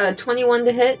 21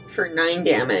 to hit for 9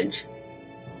 damage.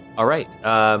 All right,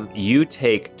 you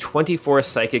take 24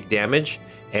 psychic damage,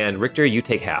 and Richter, you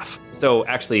take half. So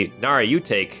actually, Nari, you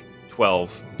take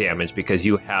 12 damage because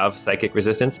you have psychic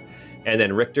resistance. And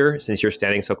then Richter, since you're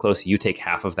standing so close, you take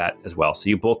half of that as well. So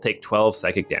you both take 12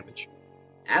 psychic damage.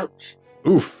 Ouch.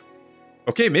 Oof.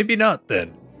 Okay, maybe not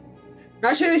then.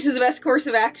 Not sure this is the best course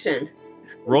of action.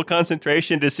 Roll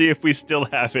concentration to see if we still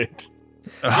have it.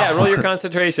 Yeah, roll your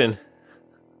concentration.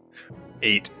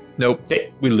 8. Nope.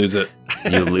 Okay, We lose it.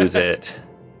 you lose it.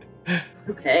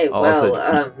 Okay, Also-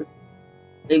 well,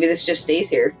 maybe this just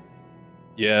stays here.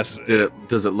 Yes.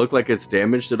 Does it look like it's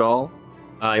damaged at all?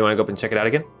 You want to go up and check it out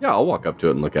again? Yeah, I'll walk up to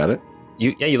it and look at it.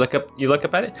 You look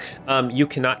up at it. You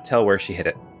cannot tell where she hit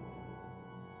it.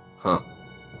 Huh.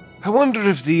 I wonder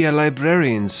if the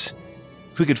librarians,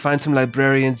 if we could find some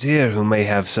librarians here who may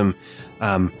have some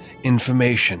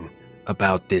information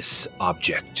about this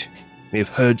object. May have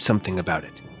heard something about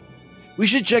it. We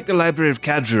should check the Library of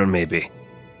Cadriel, maybe.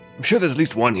 I'm sure there's at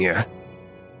least one here.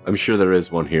 I'm sure there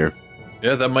is one here.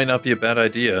 Yeah, that might not be a bad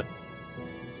idea.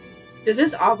 Does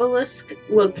this obelisk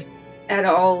look at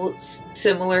all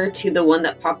similar to the one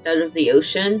that popped out of the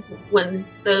ocean when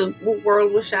the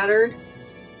world was shattered?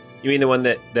 You mean the one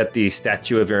that the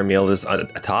statue of Eremiel is on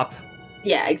atop?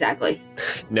 Yeah, exactly.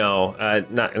 No,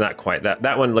 not quite.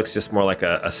 That one looks just more like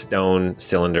a stone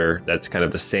cylinder that's kind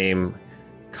of the same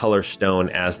color stone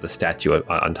as the statue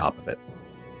on top of it.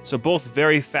 So both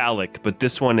very phallic, but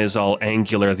this one is all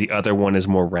angular. The other one is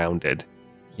more rounded.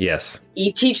 Yes.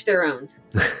 Each teach their own.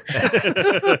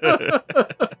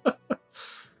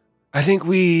 I think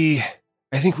we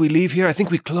leave here. I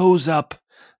think we close up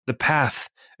the path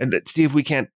and see if we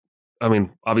can't,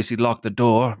 obviously lock the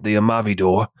door, the Amavi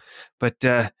door, but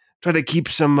try to keep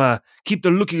keep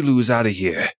the looky-loos out of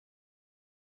here.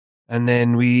 And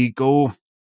then we go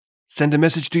send a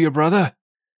message to your brother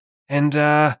and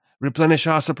replenish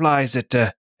our supplies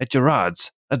at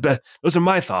Gerard's. Those are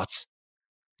my thoughts.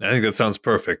 I think that sounds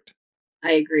perfect.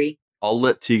 I agree. I'll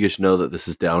let Tegish know that this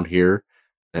is down here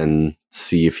and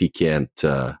see if he can't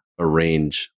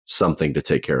arrange something to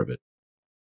take care of it.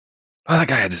 Oh, that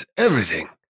guy had everything.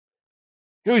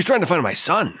 He's trying to find my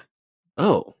son.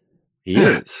 Oh, he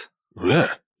is.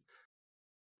 Yeah.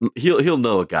 He'll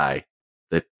know a guy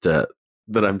that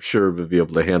I'm sure would be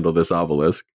able to handle this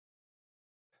obelisk.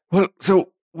 Well,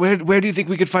 so where do you think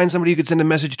we could find somebody who could send a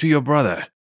message to your brother?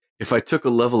 If I took a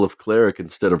level of cleric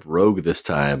instead of rogue this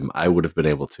time, I would have been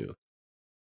able to.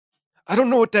 I don't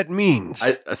know what that means.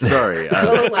 Sorry.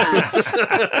 Alas.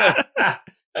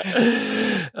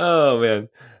 Oh man,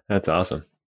 that's awesome.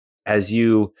 As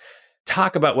you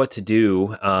talk about what to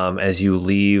do, as you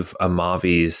leave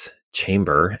Amavi's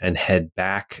chamber and head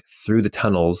back through the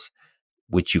tunnels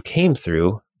which you came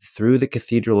through the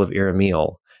Cathedral of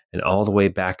Eremiel, and all the way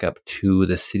back up to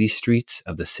the city streets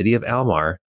of the city of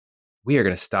Almar, we are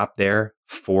going to stop there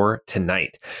for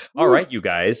tonight. All right, you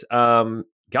guys.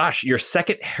 Gosh, your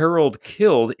second herald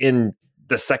killed in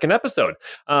the second episode.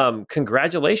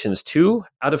 Congratulations, 2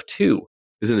 out of 2.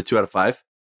 Isn't it 2 out of 5?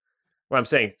 Well, I'm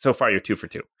saying so far you're 2 for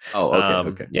 2. Oh,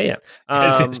 okay, okay. Yeah.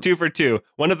 It's 2 for 2.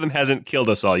 One of them hasn't killed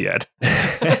us all yet.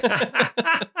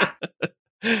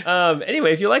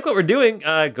 Anyway, if you like what we're doing,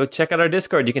 go check out our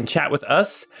Discord. You can chat with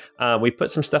us. We put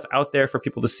some stuff out there for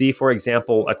people to see. For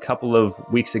example, a couple of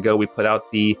weeks ago, we put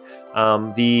out the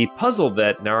puzzle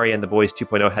that Nari and the Boys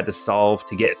 2.0 had to solve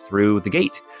to get through the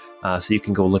gate. So you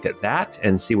can go look at that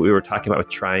and see what we were talking about with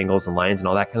triangles and lines and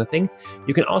all that kind of thing.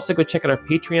 You can also go check out our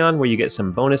Patreon, where you get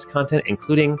some bonus content,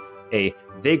 including a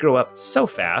They Grow Up So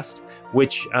Fast,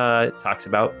 which talks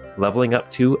about leveling up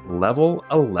to level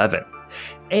 11.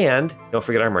 And don't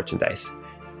forget our merchandise.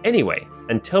 Anyway,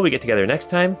 until we get together next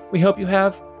time, we hope you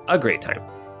have a great time.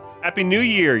 Happy New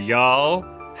Year, y'all.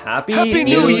 Happy Happy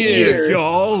New Year,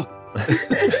 y'all!